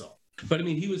days. That's all. But I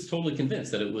mean, he was totally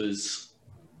convinced that it was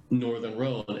Northern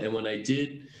Rhone, and when I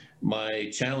did my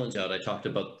challenge out, I talked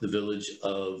about the village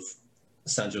of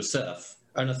Saint Joseph.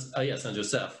 Saint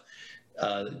Joseph.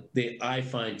 I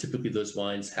find typically those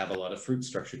wines have a lot of fruit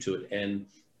structure to it, and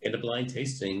in a blind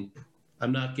tasting,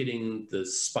 I'm not getting the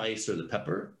spice or the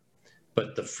pepper,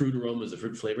 but the fruit aromas, the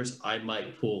fruit flavors, I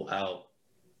might pull out.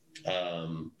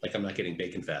 Like I'm not getting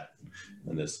bacon fat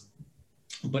in this,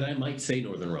 but I might say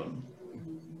Northern Rhone.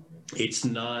 It's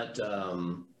not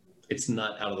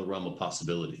out of the realm of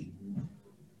possibility.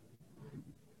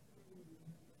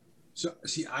 So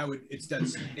see,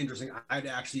 that's interesting. I'd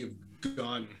actually have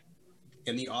gone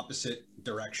in the opposite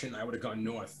direction. I would have gone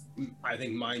north. I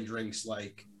think mine drinks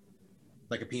like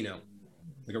a Pinot,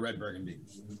 like a red Burgundy.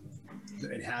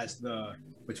 It has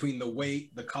between the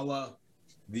weight, the color,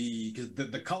 because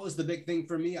the color's the big thing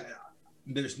for me.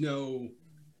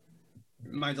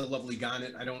 Mine's a lovely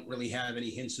garnet. I don't really have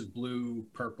any hints of blue,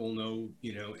 purple,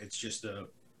 it's just a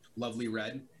lovely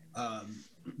red.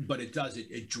 But it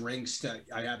drinks that.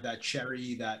 I have that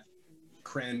cherry, that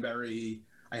cranberry.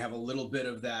 I have a little bit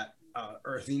of that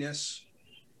earthiness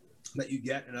that you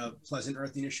get, and a pleasant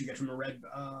earthiness you get from a red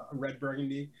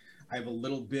Burgundy. I have a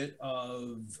little bit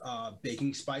of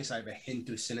baking spice. I have a hint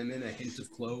of cinnamon, a hint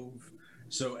of clove.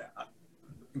 So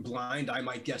blind, I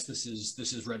might guess this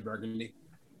is red Burgundy.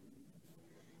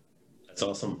 That's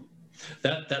awesome.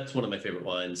 That's one of my favorite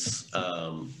wines.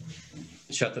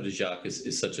 Chateau de Jacques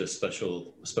is such a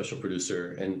special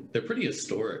producer, and they're pretty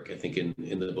historic, I think, in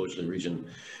the Beaujolais region.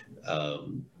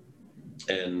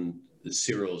 And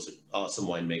Cyril's an awesome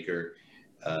winemaker.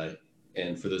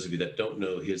 And for those of you that don't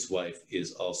know, his wife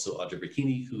is also Audrey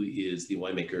Brechini, who is the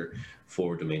winemaker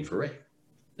for Domaine Forêt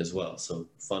as well. So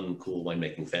fun, cool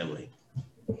winemaking family.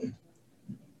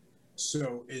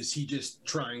 So is he just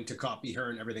trying to copy her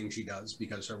and everything she does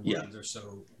because her words are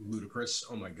so ludicrous?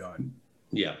 Oh my God.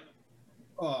 Yeah.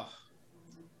 Oh.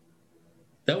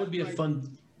 That'd be a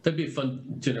fun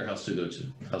dinner house to go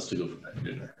for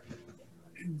dinner.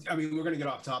 I mean, we're going to get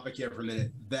off topic here for a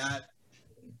minute. That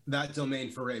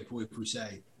Domaine Forêt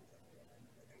Pouilly-Fuissé,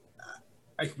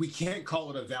 we can't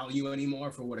call it a value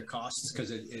anymore for what it costs,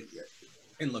 because it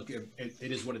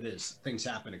is what it is. Things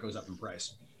happen. It goes up in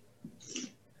price.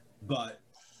 But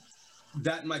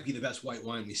that might be the best white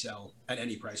wine we sell at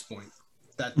any price point.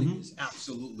 That thing is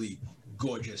absolutely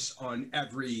gorgeous on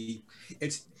every.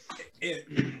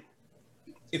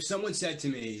 If someone said to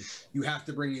me, "You have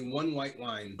to bring me one white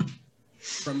wine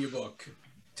from your book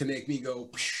to make me go,"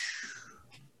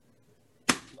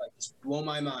 like blow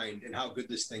my mind and how good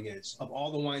this thing is. Of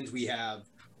all the wines we have,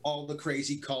 all the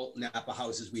crazy cult Napa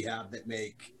houses we have that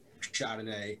make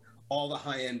Chardonnay, all the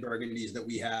high-end Burgundies that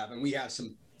we have, and we have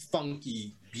some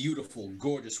funky, beautiful,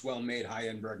 gorgeous, well-made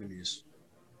high-end Burgundies.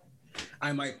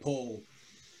 I might pull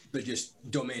the just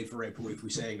Domaine Forêt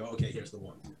Pouilly-Fuissé and go, okay, here's the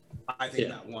one. I think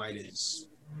that wine is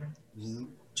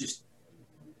just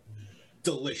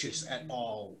delicious at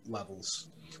all levels,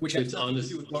 which has nothing to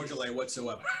do with Beaujolais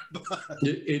whatsoever.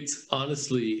 It's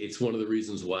one of the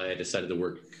reasons why I decided to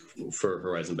work for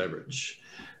Horizon Beverage.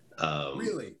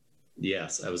 Really?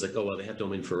 Yes, I was like, oh, well, they have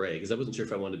Domaine Forêt, because I wasn't sure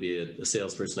if I wanted to be a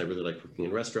salesperson. I really like working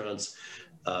in restaurants.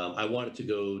 I wanted to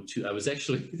go to, I was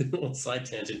actually, a side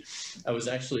tangent, I was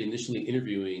actually initially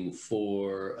interviewing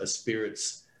for a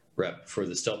spirits rep for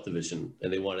the Stealth division,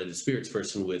 and they wanted a spirits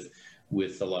person with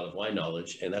a lot of wine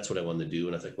knowledge, and that's what I wanted to do.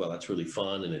 And I was like, well, that's really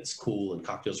fun, and it's cool, and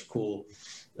cocktails are cool.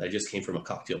 I just came from a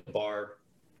cocktail bar,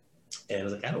 and I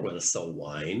was like, I don't want to sell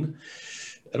wine.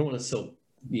 I don't want to sell,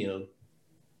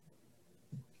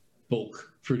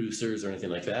 bulk producers or anything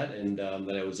like that. And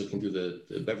then I was looking through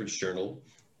the Beverage Journal,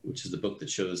 which is the book that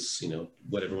shows,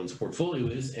 what everyone's portfolio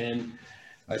is. And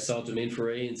I saw Domaine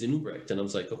Forêt and Zinubrecht, and I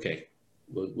was like, okay,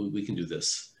 we can do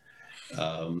this.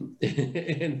 And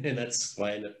that's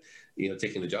why I ended up,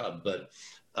 taking the job. But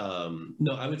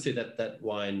no, I would say that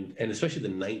wine, and especially the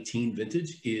 19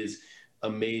 vintage, is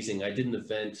amazing. I did an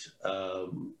event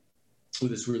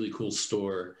with this really cool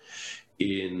store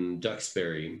in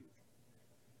Duxbury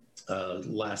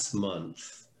last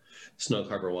month, Snug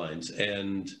Harbor Wines,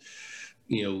 and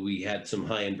we had some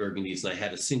high-end Burgundies, and I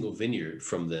had a single vineyard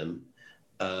from them,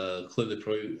 Clos de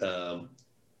Proyas,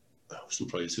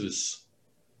 who's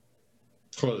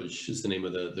Croge is the name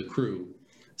of the crew.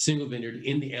 Single vineyard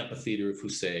in the amphitheater of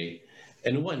Fusay.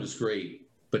 And the wine was great,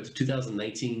 but the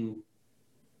 2019,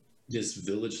 this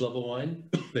village level wine,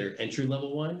 their entry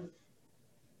level wine,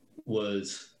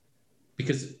 was,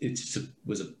 because it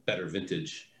was a better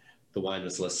vintage. The wine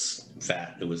was less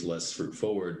fat. It was less fruit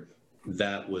forward.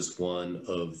 That was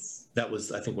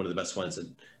I think one of the best wines that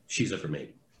she's ever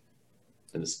made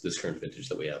in this current vintage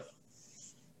that we have.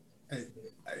 And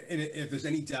if there's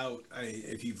any doubt,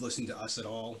 if you've listened to us at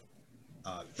all,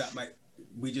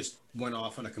 we just went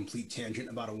off on a complete tangent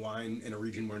about a wine in a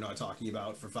region we're not talking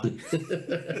about for 5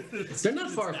 minutes. They're not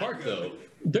far apart, though.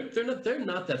 They're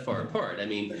not that far apart. I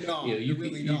mean, no, you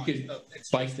really could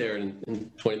bike there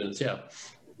in 20 minutes. Yeah,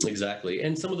 exactly.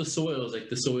 And some of the soils, like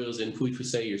the soils in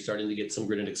Puy-Fusay, you're starting to get some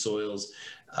granitic soils.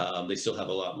 They still have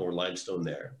a lot more limestone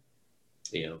there,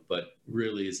 but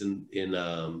really is in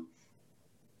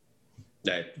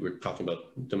that we're talking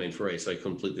about Domaine Forêt, so I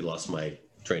completely lost my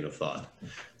train of thought.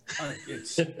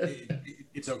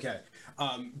 It's okay,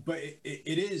 but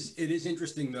it is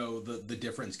interesting though, the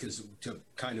difference, because to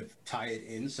kind of tie it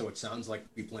in, so it sounds like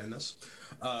we planned this.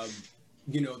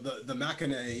 The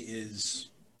Mâconnais is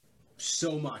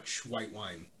so much white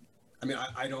wine. I mean,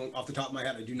 I don't, off the top of my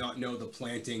head, I do not know the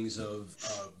plantings of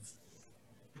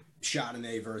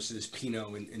Chardonnay versus Pinot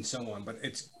and so on, but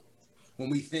it's, when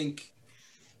we think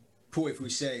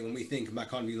Puy-Fusay, when we think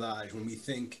Macon Village, when we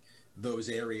think those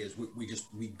areas,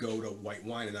 we go to white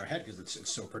wine in our head because it's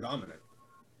so predominant.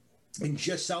 And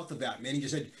just south of that, Manny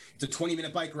just said it's a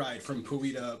 20-minute bike ride from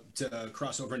Puy to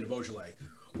cross over into Beaujolais.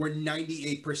 We're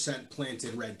 98%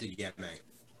 planted red de Gamay.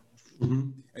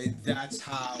 Mm-hmm.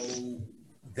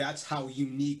 That's how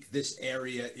unique this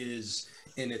area is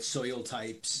in its soil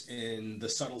types, in the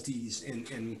subtleties,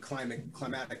 in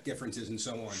climatic differences, and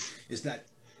so on. Is that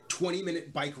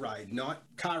 20-minute bike ride, not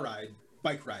car ride,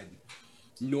 bike ride,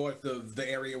 north of the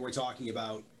area we're talking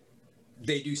about.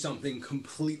 They do something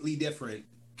completely different.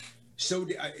 So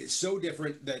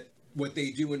different that what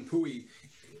they do in Puy,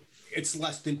 it's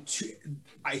less than 2.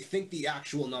 I think the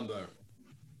actual number,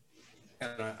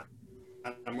 and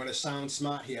I'm going to sound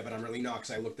smart here, but I'm really not,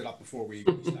 because I looked it up before we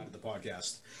started the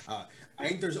podcast. I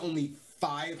think there's only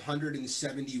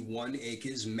 571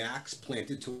 acres max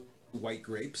planted to white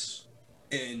grapes,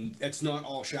 and it's not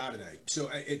all Chardonnay. So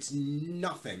it's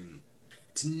nothing.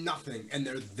 It's nothing, and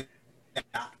they're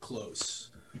that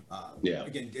close. Yeah.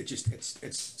 Again, it's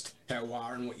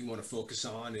terroir and what you want to focus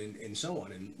on, and so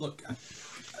on. And look,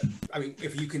 I mean,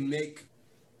 if you can make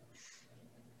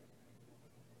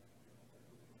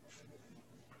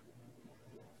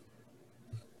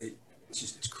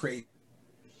it's crazy.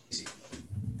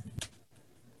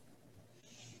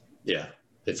 Yeah,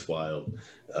 it's wild.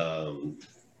 I'm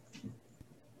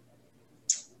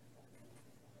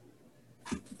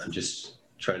just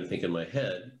trying to think in my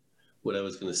head what I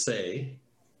was going to say,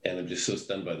 and I'm just so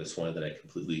stunned by this wine that I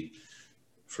completely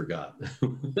forgot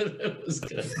what I was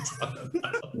going to talk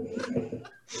about.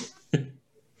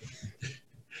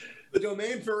 The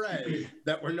Domaine Forêt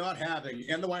that we're not having,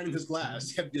 and the wine in this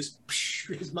glass, have just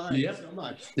his mind so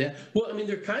much. Yeah. Well, I mean,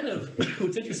 they're kind of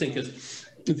what's interesting, because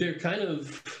they're kind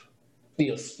of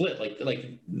split,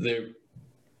 like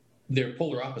they're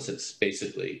polar opposites,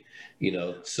 basically.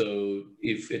 So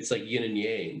if it's like yin and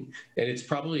yang, and it's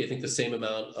probably, I think, the same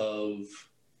amount of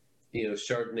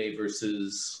Chardonnay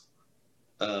versus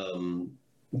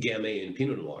Gamay and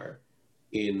Pinot Noir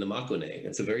in the Mâconnais.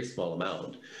 It's a very small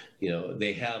amount.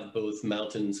 They have both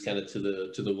mountains kind of to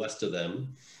the west of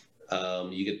them.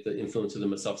 You get the influence of the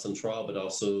Massif Central, but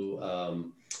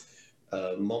also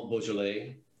Mont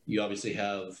Beaujolais. You obviously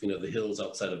have the hills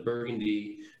outside of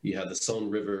Burgundy. You have the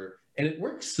Saône River, and it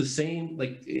works the same,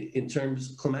 like in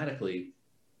terms climatically.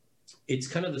 It's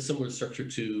kind of the similar structure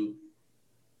to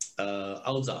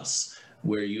Alsace,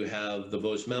 where you have the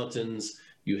Vosges Mountains,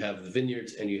 you have the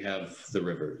vineyards, and you have the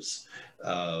rivers.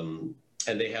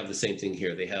 And they have the same thing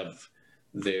here. They have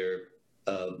their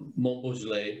Mont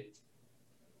Beaujolais.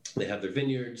 They have their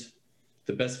vineyards.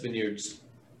 The best vineyards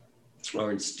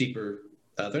are in steeper.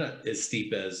 They're not as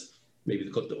steep as maybe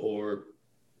the Côte d'Or.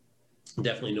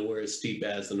 Definitely nowhere as steep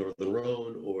as the Northern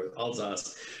Rhone or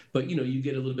Alsace. But you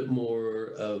get a little bit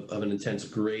more of an intense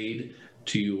grade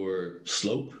to your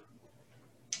slope.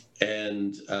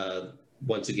 And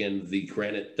once again, the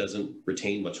granite doesn't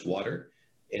retain much water.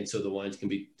 And so the wines can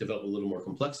develop a little more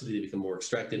complexity, they become more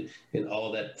extracted, and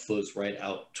all that flows right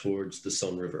out towards the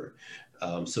Saône River.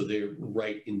 So they're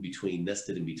right in between,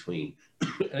 nested in between.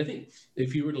 And I think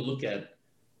if you were to look at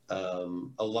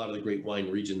a lot of the great wine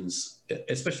regions,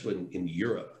 especially in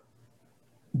Europe,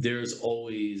 there's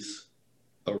always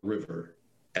a river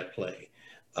at play.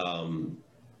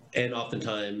 and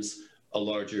oftentimes a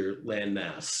larger land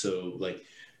mass. So like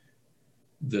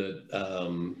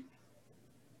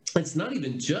it's not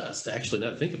even just, actually, now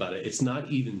to think about it, it's not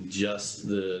even just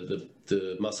the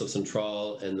Massif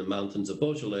Central and the mountains of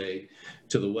Beaujolais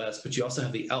to the west, but you also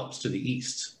have the Alps to the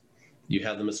east. You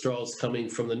have the Mistrals coming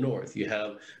from the north. You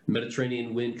have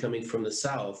Mediterranean wind coming from the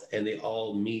south, and they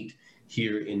all meet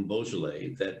here in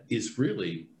Beaujolais. That is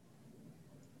really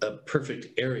a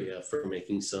perfect area for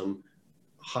making some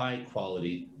high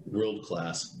quality, world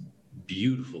class,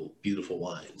 beautiful, beautiful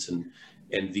wines.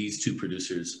 And these two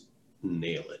producers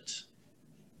nail it.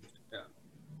 Yeah.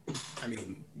 I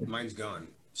mean, mine's gone.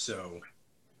 So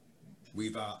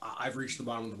I've reached the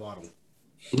bottom of the bottle.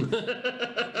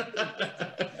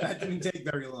 That didn't take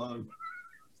very long.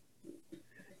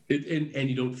 And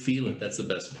you don't feel it. That's the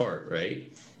best part,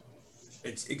 right?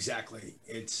 It's exactly.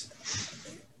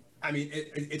 I mean,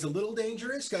 it's a little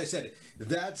dangerous. Like I said,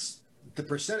 that's the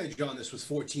percentage on this was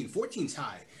 14. 14's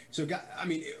high. So, I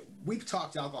mean, we've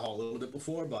talked alcohol a little bit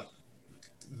before, but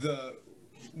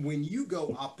when you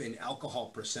go up in alcohol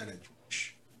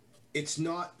percentage, it's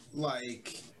not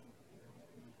like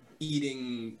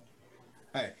eating.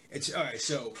 It's all right.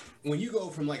 So when you go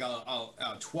from like a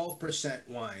 12%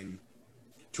 wine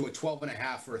to a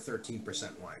 12.5 or a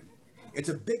 13% wine, it's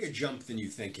a bigger jump than you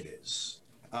think it is.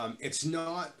 It's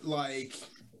not like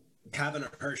having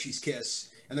a Hershey's Kiss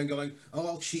and then going, oh,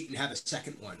 I'll cheat and have a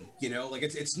second one. You know, like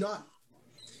it's not.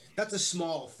 That's a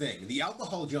small thing. The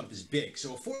alcohol jump is big.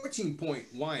 So a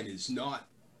 14-point wine is not.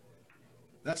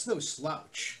 That's no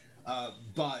slouch.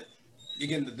 But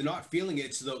again, the not feeling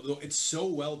it. It's so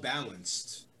well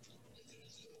balanced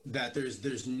that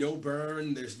there's no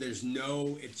burn. There's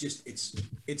no.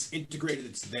 It's integrated.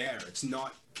 It's there. It's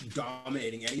not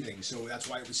dominating anything. So that's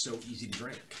why it was so easy to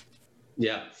drink.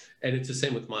 Yeah, and it's the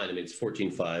same with mine. I mean, it's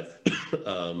 14.5.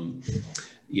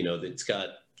 It's got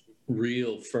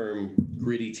real firm,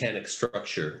 gritty tannic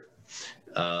structure.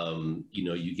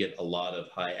 You get a lot of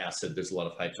high acid. There's a lot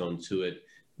of high tone to it.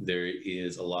 There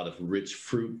is a lot of rich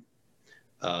fruit.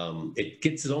 It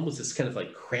gets almost this kind of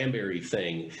like cranberry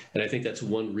thing. And I think that's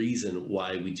one reason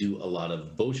why we do a lot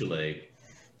of Beaujolais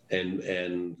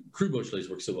and Cru Beaujolais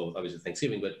work so well with obviously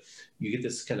Thanksgiving, but you get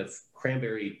this kind of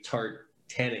cranberry tart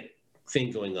tannic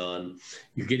thing going on.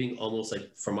 You're getting almost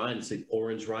like, for mine, it's like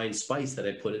orange rind spice that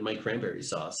I put in my cranberry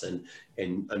sauce, and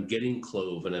I'm getting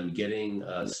clove, and I'm getting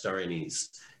star anise,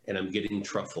 and I'm getting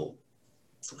truffle.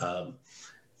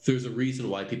 There's a reason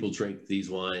why people drink these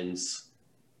wines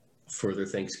for their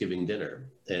Thanksgiving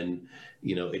dinner, and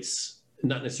it's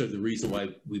not necessarily the reason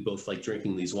why we both like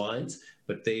drinking these wines,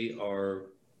 but they are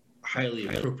highly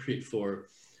appropriate for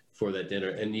that dinner.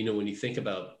 And when you think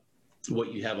about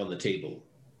what you have on the table,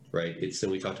 right?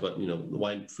 And we talked about,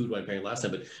 food wine pairing last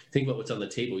time, but think about what's on the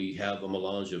table. You have a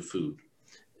melange of food.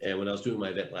 And when I was doing my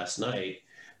event last night,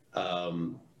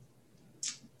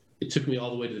 it took me all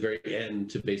the way to the very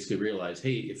end to basically realize,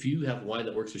 hey, if you have wine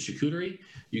that works with charcuterie,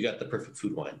 you got the perfect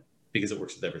food wine because it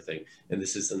works with everything. And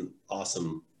this is an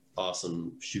awesome,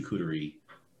 awesome charcuterie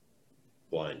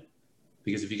wine.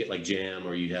 Because if you get like jam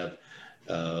or you have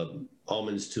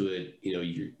almonds to it,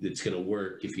 it's going to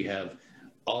work. If you have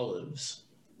olives,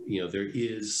 there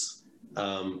is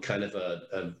kind of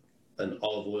an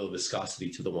olive oil viscosity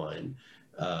to the wine.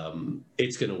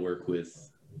 It's going to work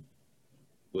with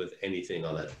anything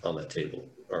on that table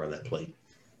or on that plate,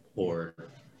 or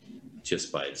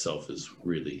just by itself is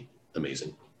really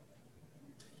amazing.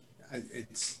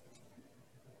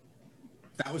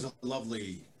 That was a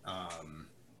lovely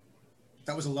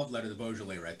love letter to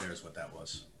Beaujolais right there is what that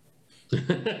was.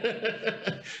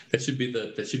 That should be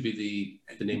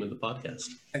the name of the podcast.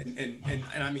 And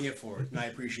I'm here for it, and I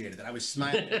appreciated it. I was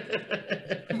smiling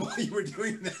while you were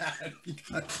doing that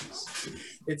because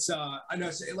it's I know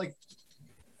it's like,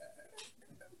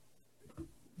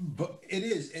 but it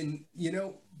is, and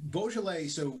Beaujolais.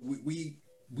 So we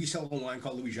sell a wine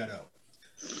called Louis Jadot.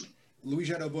 Louis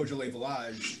Jadot Beaujolais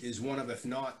Village is one of, if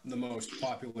not the most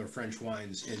popular French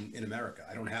wines in America.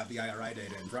 I don't have the IRI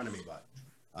data in front of me, but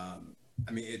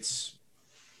I mean, it's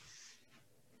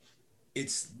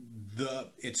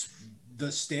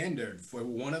the standard for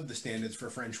one of the standards for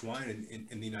French wine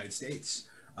in the United States.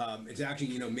 It's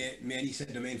actually, Manny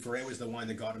said Domaine Ferré was the wine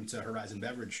that got him to Horizon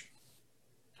Beverage.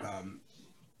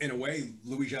 In a way,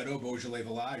 Louis Jadot Beaujolais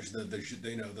Village, the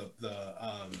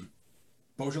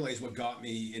Beaujolais is what got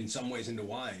me in some ways into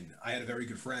wine. I had a very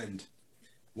good friend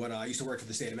when I used to work for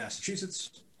the state of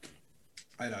Massachusetts.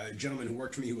 I had a gentleman who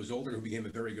worked for me who was older, who became a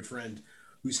very good friend,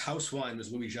 whose house wine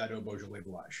was Louis Jadot Beaujolais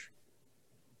Village.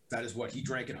 That is what he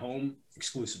drank at home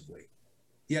exclusively.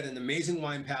 He had an amazing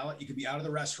wine palate. You could be out of the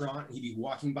restaurant, he'd be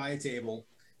walking by a table,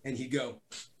 and he'd go,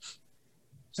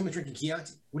 "Someone drinking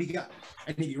Chianti? What do you got?"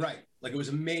 And he'd be right. Like, it was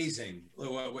amazing,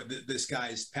 this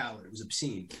guy's palate. It was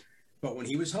obscene. But when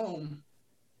he was home,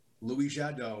 Louis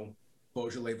Jadot,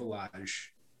 Beaujolais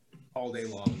Village, all day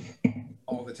long,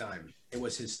 all the time. It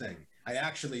was his thing. I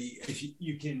actually, if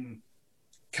you can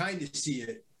kind of see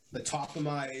it, the top of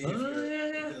my,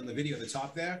 on the video, the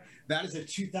top there, that is a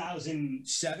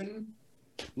 2007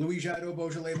 Louis Jadot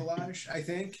Beaujolais Village, I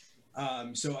think.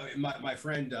 So my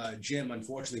friend Jim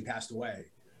unfortunately passed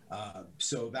away.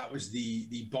 So that was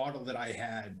the bottle that I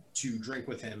had to drink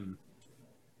with him,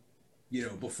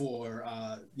 before,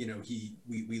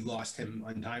 we lost him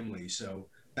untimely. So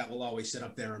that will always sit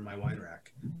up there in my wine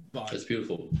rack. But that's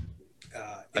beautiful.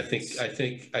 I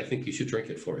think you should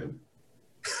drink it for him,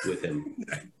 with him.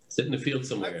 Sit in the field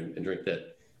somewhere and drink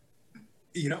that.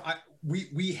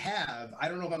 We have. I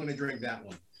don't know if I'm going to drink that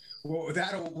one. Well,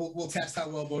 we'll test how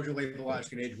well Beaujolais Village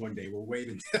can age one day. We'll wait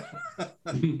until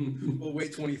we'll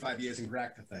wait 25 years and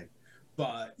crack the thing.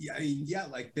 But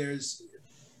like there's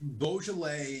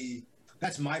Beaujolais.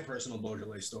 That's my personal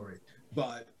Beaujolais story.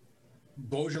 But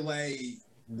Beaujolais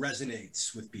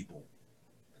resonates with people.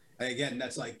 And again,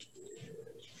 that's like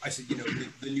I said,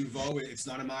 the Nouveau, it's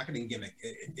not a marketing gimmick.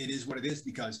 It is what it is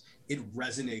because it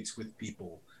resonates with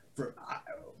people.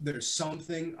 There's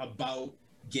something about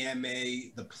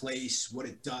Gamay, the place, what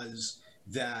it does,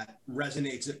 that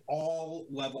resonates at all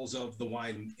levels of the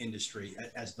wine industry.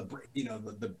 As the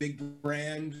big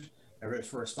brand,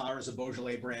 for as far as a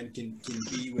Beaujolais brand can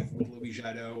be with Louis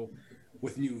Jadot,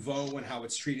 with Nouveau and how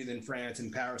it's treated in France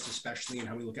and Paris especially, and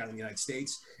how we look at it in the United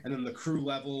States, and then the crew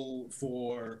level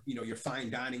for your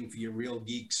fine dining, for your real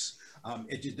geeks.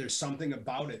 There's something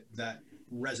about it that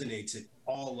resonates at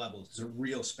all levels. It's a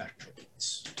real special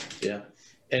piece. Yeah,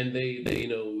 and they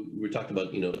we're talking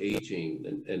about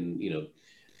aging and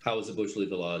how is the Beaujolais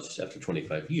Village after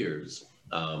 25 years.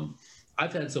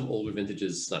 I've had some older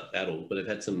vintages, not that old, but I've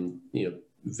had some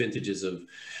vintages of.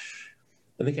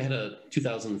 I think I had a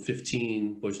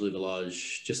 2015 Beaujolais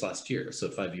Village just last year, so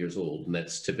 5 years old, and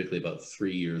that's typically about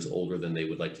 3 years older than they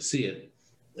would like to see it.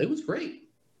 It was great.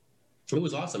 It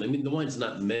was awesome. I mean, the wine's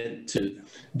not meant to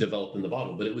develop in the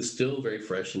bottle, but it was still very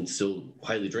fresh and still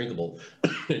highly drinkable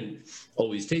and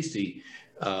always tasty.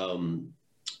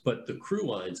 But the cru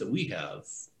wines that we have,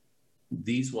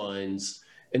 these wines,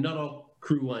 and not all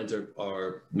cru wines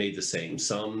are made the same.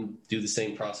 Some do the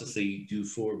same process they do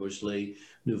for Beaujolais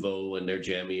Nouveau, and they're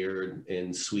jammier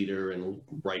and sweeter and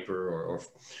riper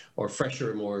or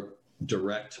fresher, more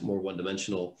direct, more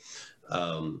one-dimensional.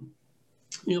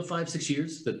 5-6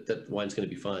 years, that wine's going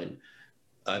to be fine.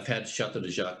 I've had Chateau de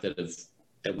Jacques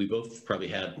that we both probably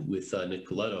had with Nick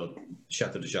Coletto,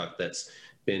 Chateau de Jacques that's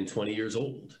been 20 years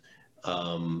old.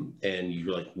 And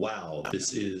you're like, wow,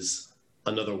 this is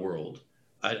another world.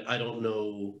 I don't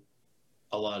know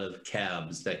a lot of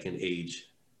cabs that can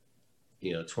age,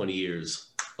 20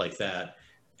 years like that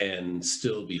and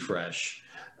still be fresh.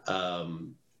 My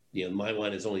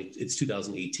wine it's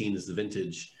 2018 is the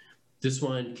vintage. This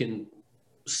wine can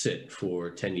sit for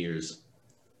 10 years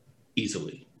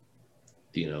easily,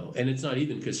 and it's not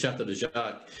even because Chateau de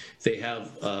Jacques, they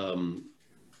have kind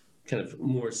of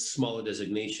more smaller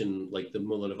designation, like the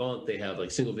Moulin Avant, they have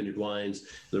like single vineyard wines,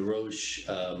 the Roche,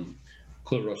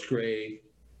 Clos Roche Gray.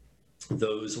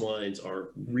 Those wines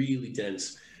are really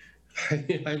dense,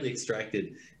 highly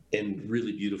extracted, and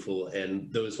really beautiful.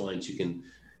 And those wines you can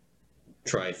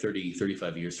try 30,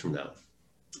 35 years from now.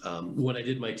 When I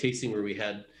did my tasting where we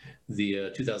had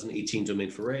the 2018 Domaine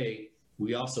Ferré,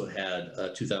 we also had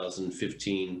a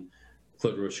 2015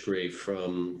 Clos Roche Gray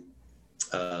from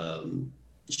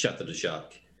Chateau de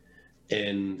Jacques.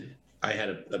 And I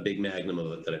had a big magnum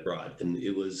of it that I brought, and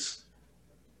it was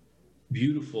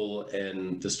beautiful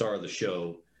and the star of the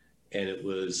show, and it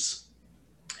was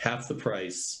half the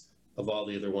price of all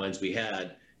the other wines we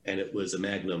had, and it was a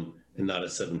magnum and not a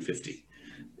 750.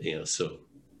 So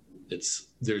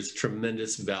there's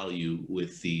tremendous value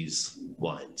with these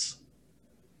wines.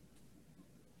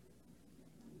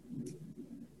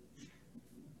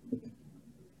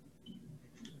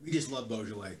 We just love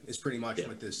Beaujolais. It's pretty much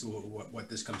what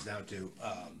this comes down to.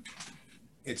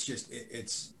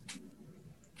 It's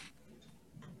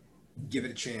give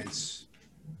it a chance.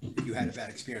 If you had a bad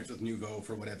experience with Nouveau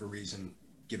for whatever reason,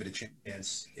 give it a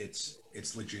chance. It's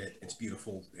legit. It's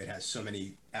beautiful. It has so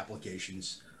many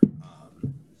applications.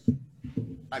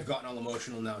 I've gotten all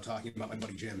emotional now talking about my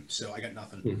buddy Jim, so I got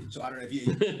nothing. So I don't know if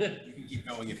you can keep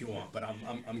going if you want, but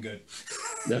I'm good.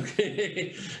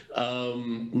 Okay.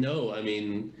 No, I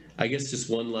mean, I guess just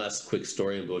one last quick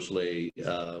story on Beaujolais.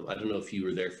 I don't know if you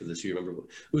were there for this. You remember?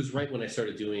 It was right when I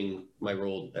started doing my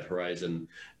role at Horizon,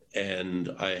 and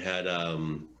I had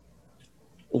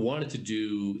wanted to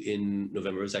do in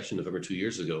November. It was actually November 2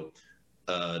 years ago.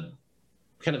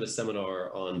 Kind of a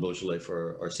seminar on Beaujolais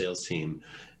for our sales team.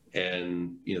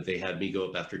 And, they had me go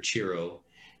up after Ciro,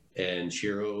 and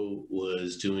Ciro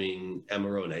was doing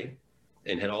Amarone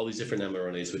and had all these different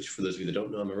Amarones, which for those of you that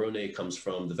don't know, Amarone comes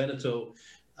from the Veneto.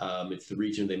 It's the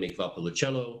region they make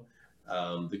Valpolicella.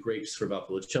 The grapes for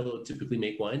Valpolicella typically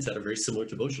make wines that are very similar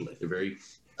to Beaujolais. They're very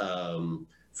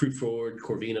fruit forward.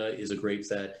 Corvina is a grape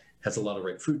that has a lot of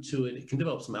ripe fruit to it. It can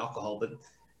develop some alcohol, but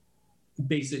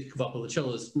basic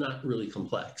Valpolicella is not really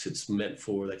complex. It's meant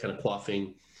for that kind of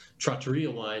quaffing trattoria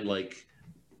wine, like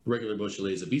regular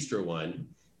Beaujolais is a bistro wine.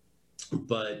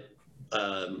 But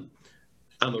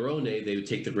Amarone, they would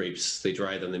take the grapes, they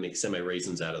dry them, they make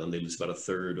semi-raisins out of them. They lose about a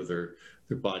third of their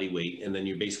body weight, and then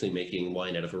you're basically making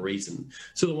wine out of a raisin.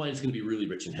 So the wine is going to be really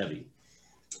rich and heavy.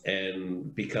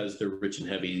 And because they're rich and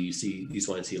heavy, you see these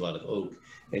wines see a lot of oak.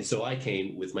 And so I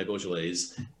came with my Beaujolais,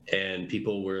 and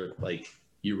people were like,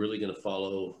 "You're really going to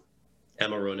follow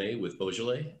Amarone with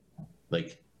Beaujolais?"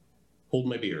 Like, hold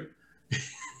my beer.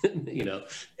 And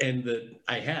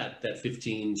I had that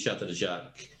 15 Chateau de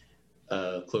Jacques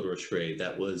Claude Roche Grey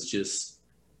that was just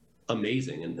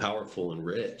amazing and powerful and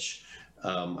rich.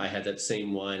 I had that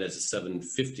same wine as a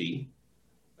 750.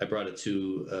 I brought it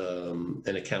to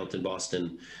an account in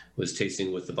Boston, was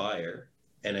tasting with the buyer,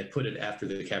 and I put it after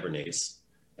the Cabernets.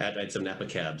 I had some Napa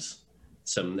Cabs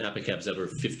that were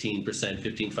 15%,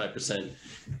 15.5%.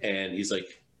 And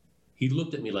he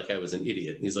looked at me like I was an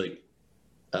idiot. He's like,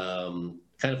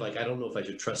 kind of like, "I don't know if I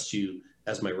should trust you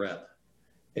as my rep."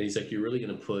 And he's like, "You're really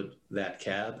going to put that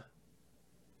cab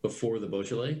before the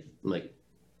Beaujolais?" I'm like,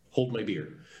 "Hold my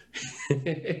beer."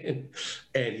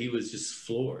 And he was just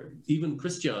floored. Even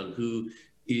Christian, who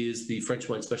is the French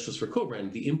wine specialist for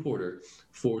Cobrand, the importer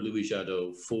for Louis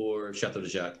Jadot, for Chateau de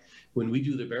Jacques, when we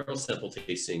do the barrel sample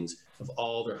tastings of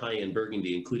all their high-end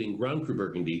Burgundy, including Grand Cru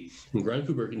Burgundy, and Grand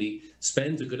Cru Burgundy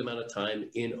spends a good amount of time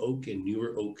in oak and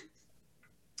newer oak.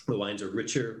 The wines are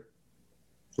richer,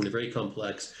 and they're very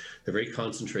complex, they're very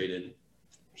concentrated.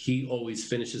 He always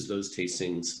finishes those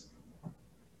tastings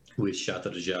with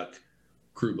Chateau de Jacques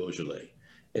Cru Beaujolais.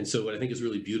 And so what I think is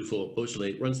really beautiful,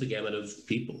 Beaujolais runs the gamut of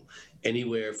people,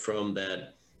 anywhere from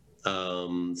that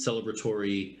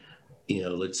celebratory,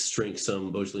 let's drink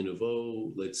some Beaujolais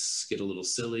Nouveau, let's get a little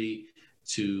silly,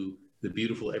 to the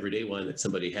beautiful everyday wine that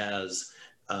somebody has,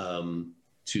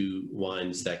 to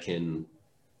wines that can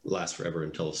last forever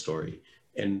and tell a story.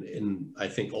 And I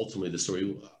think ultimately the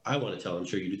story I want to tell, I'm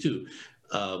sure you do too,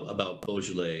 about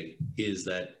Beaujolais is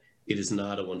that it is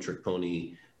not a one-trick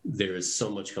pony. There is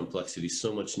so much complexity,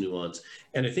 so much nuance.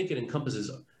 And I think it encompasses,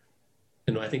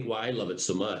 and I think why I love it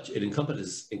so much, it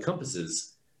encompasses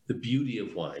the beauty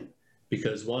of wine,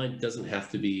 because wine doesn't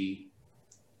have to be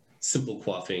simple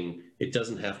quaffing. It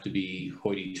doesn't have to be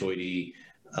hoity-toity,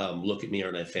 look at me,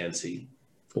 aren't I fancy?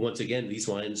 But once again, these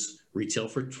wines retail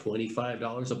for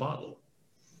 $25 a bottle.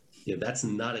 That's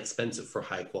not expensive for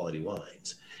high-quality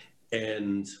wines.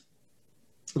 And,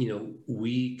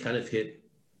 we kind of hit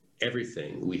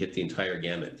everything. We hit the entire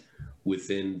gamut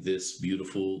within this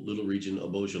beautiful little region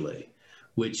of Beaujolais,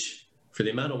 which for the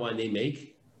amount of wine they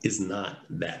make is not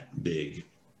that big,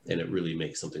 and it really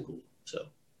makes something cool. So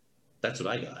that's what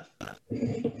I got.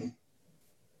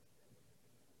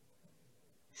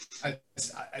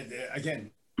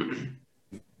 Again,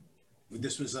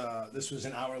 this was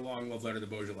an hour-long love letter to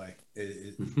Beaujolais.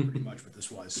 Is pretty much what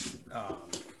this was,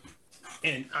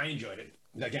 and I enjoyed it.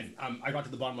 Again, I got to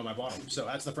the bottom of my bottle, so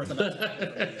that's the first time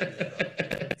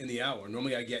in the hour.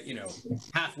 Normally, I get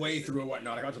halfway through or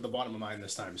whatnot. I got to the bottom of mine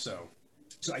this time. So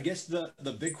I guess the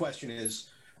big question is,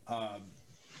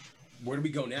 where do we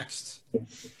go next?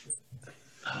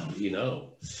 I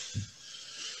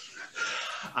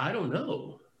don't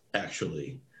know,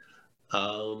 actually.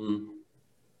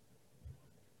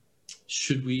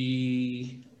 Should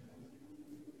we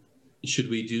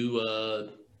do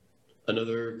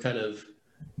another kind of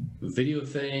video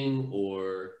thing?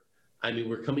 Or,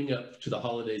 we're coming up to the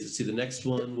holidays. Let's see, the next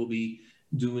one we'll be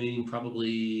doing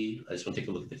probably, I just want to take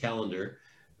a look at the calendar,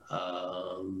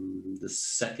 the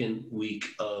second week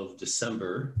of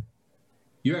December.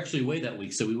 You're actually away that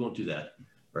week, so we won't do that,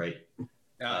 right?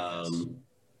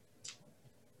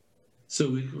 So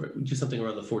we do something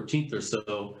around the 14th or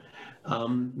so.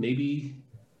 Maybe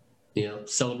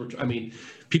celebrate. I mean,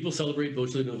 people celebrate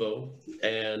Beaujolais Nouveau,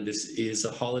 and this is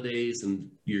the holidays, and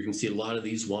you're going to see a lot of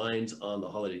these wines on the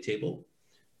holiday table.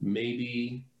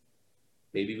 Maybe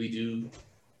we do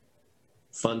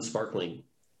fun sparkling,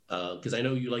 because I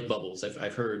know you like bubbles.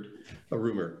 I've heard a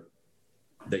rumor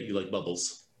that you like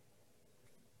bubbles.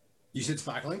 You said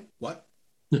sparkling? What?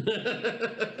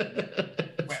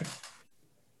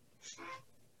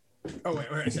 Oh,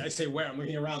 wait. I say where? I'm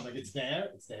looking around like it's there.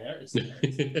 It's there. It's there.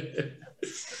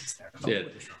 It's there. Yeah.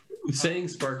 Saying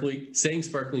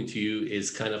sparkling to you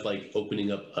is kind of like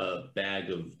opening up a bag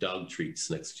of dog treats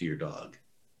next to your dog.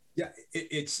 Yeah,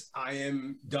 I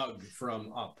am Doug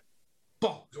from Up.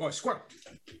 Ball or squirrel.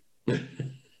 You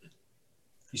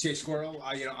say squirrel,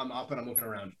 I'm up and I'm looking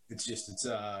around. It's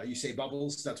you say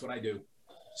bubbles, that's what I do.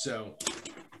 So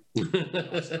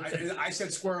I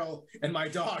said squirrel and my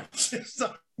dog just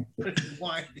started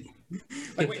whining.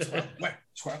 Like, wait, squirrel? Where?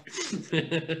 Squirrel?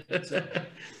 So.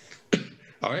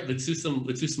 All right, let's do some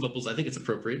bubbles. I think it's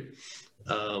appropriate.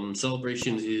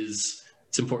 Celebration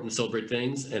it's important to celebrate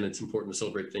things, and it's important to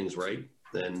celebrate things right.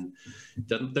 And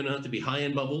they don't have to be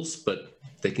high-end bubbles, but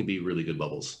they can be really good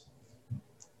bubbles.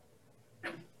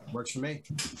 Works for me.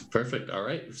 Perfect. All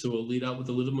right. So we'll lead out with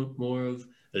a little bit more of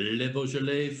Le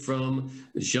Beaujolais from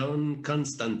Jean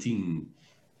Constantin.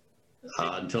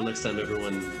 Until next time,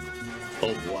 everyone, au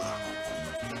revoir.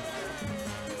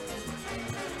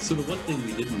 So the one thing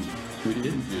we didn't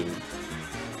do,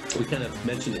 we kind of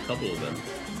mentioned a couple of them.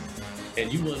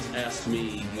 And you once asked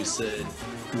me, you said,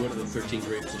 what are the 13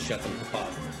 grapes of Chateau Capot?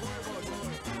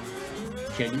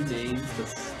 Can you name the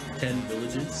 10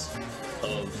 villages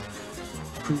of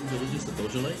Cru villages of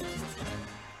Beaujolais?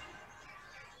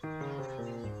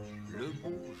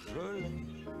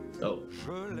 Oh.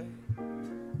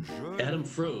 Adam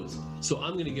froze. So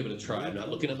I'm going to give it a try. I'm not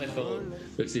looking at my phone.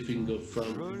 Let's see if we can go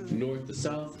from north to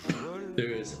south.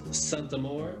 There is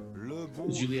Saint-Amour,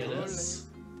 Julianes,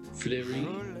 Fleury,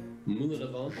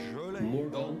 Moulin-à-Vent,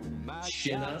 Morvan,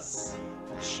 Chenas,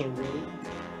 Charot,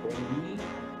 Orly,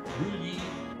 Bouilly,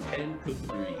 and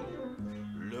Côte-de-Brie.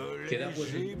 Okay, that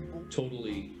wasn't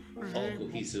totally all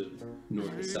cohesive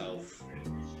north to south.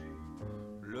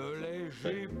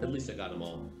 But at least I got them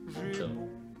all. So.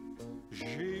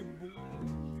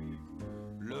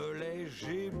 Le lait,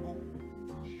 j'ai beau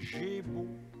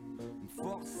me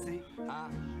forcer à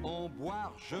en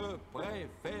boire, je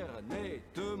préfère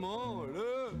nettement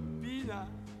le pinard.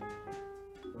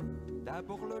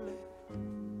 D'abord le lait,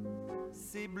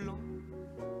 c'est blanc,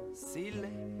 c'est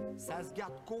laid, ça se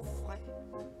garde qu'au frais,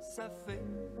 ça fait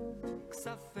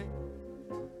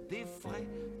des frais,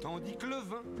 tandis que le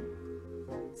vin,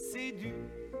 c'est du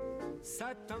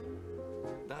satin,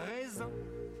 de raisin,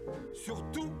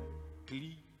 surtout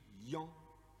client,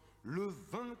 le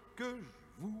vin que je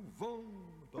vous vends,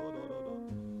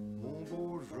 mon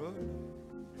Beaujolais,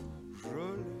 je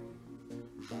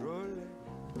l'ai,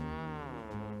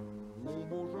 mon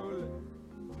Beaujolais,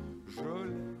 je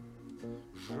l'ai,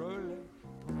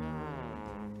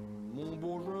 mon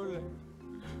Beaujolais,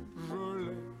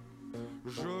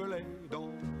 je l'ai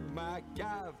dans ma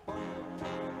cave.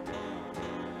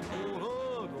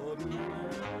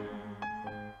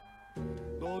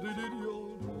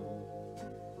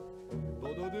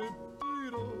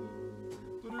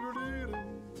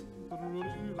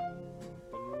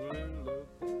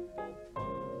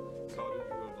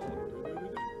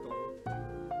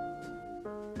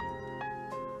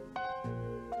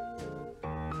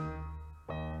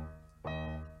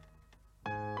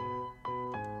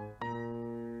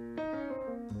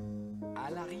 À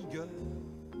la rigueur,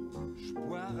 je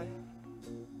boirais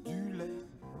du lait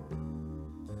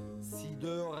si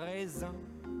de raisin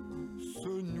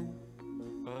se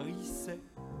nourrissaient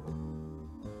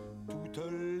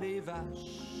toutes les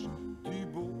vaches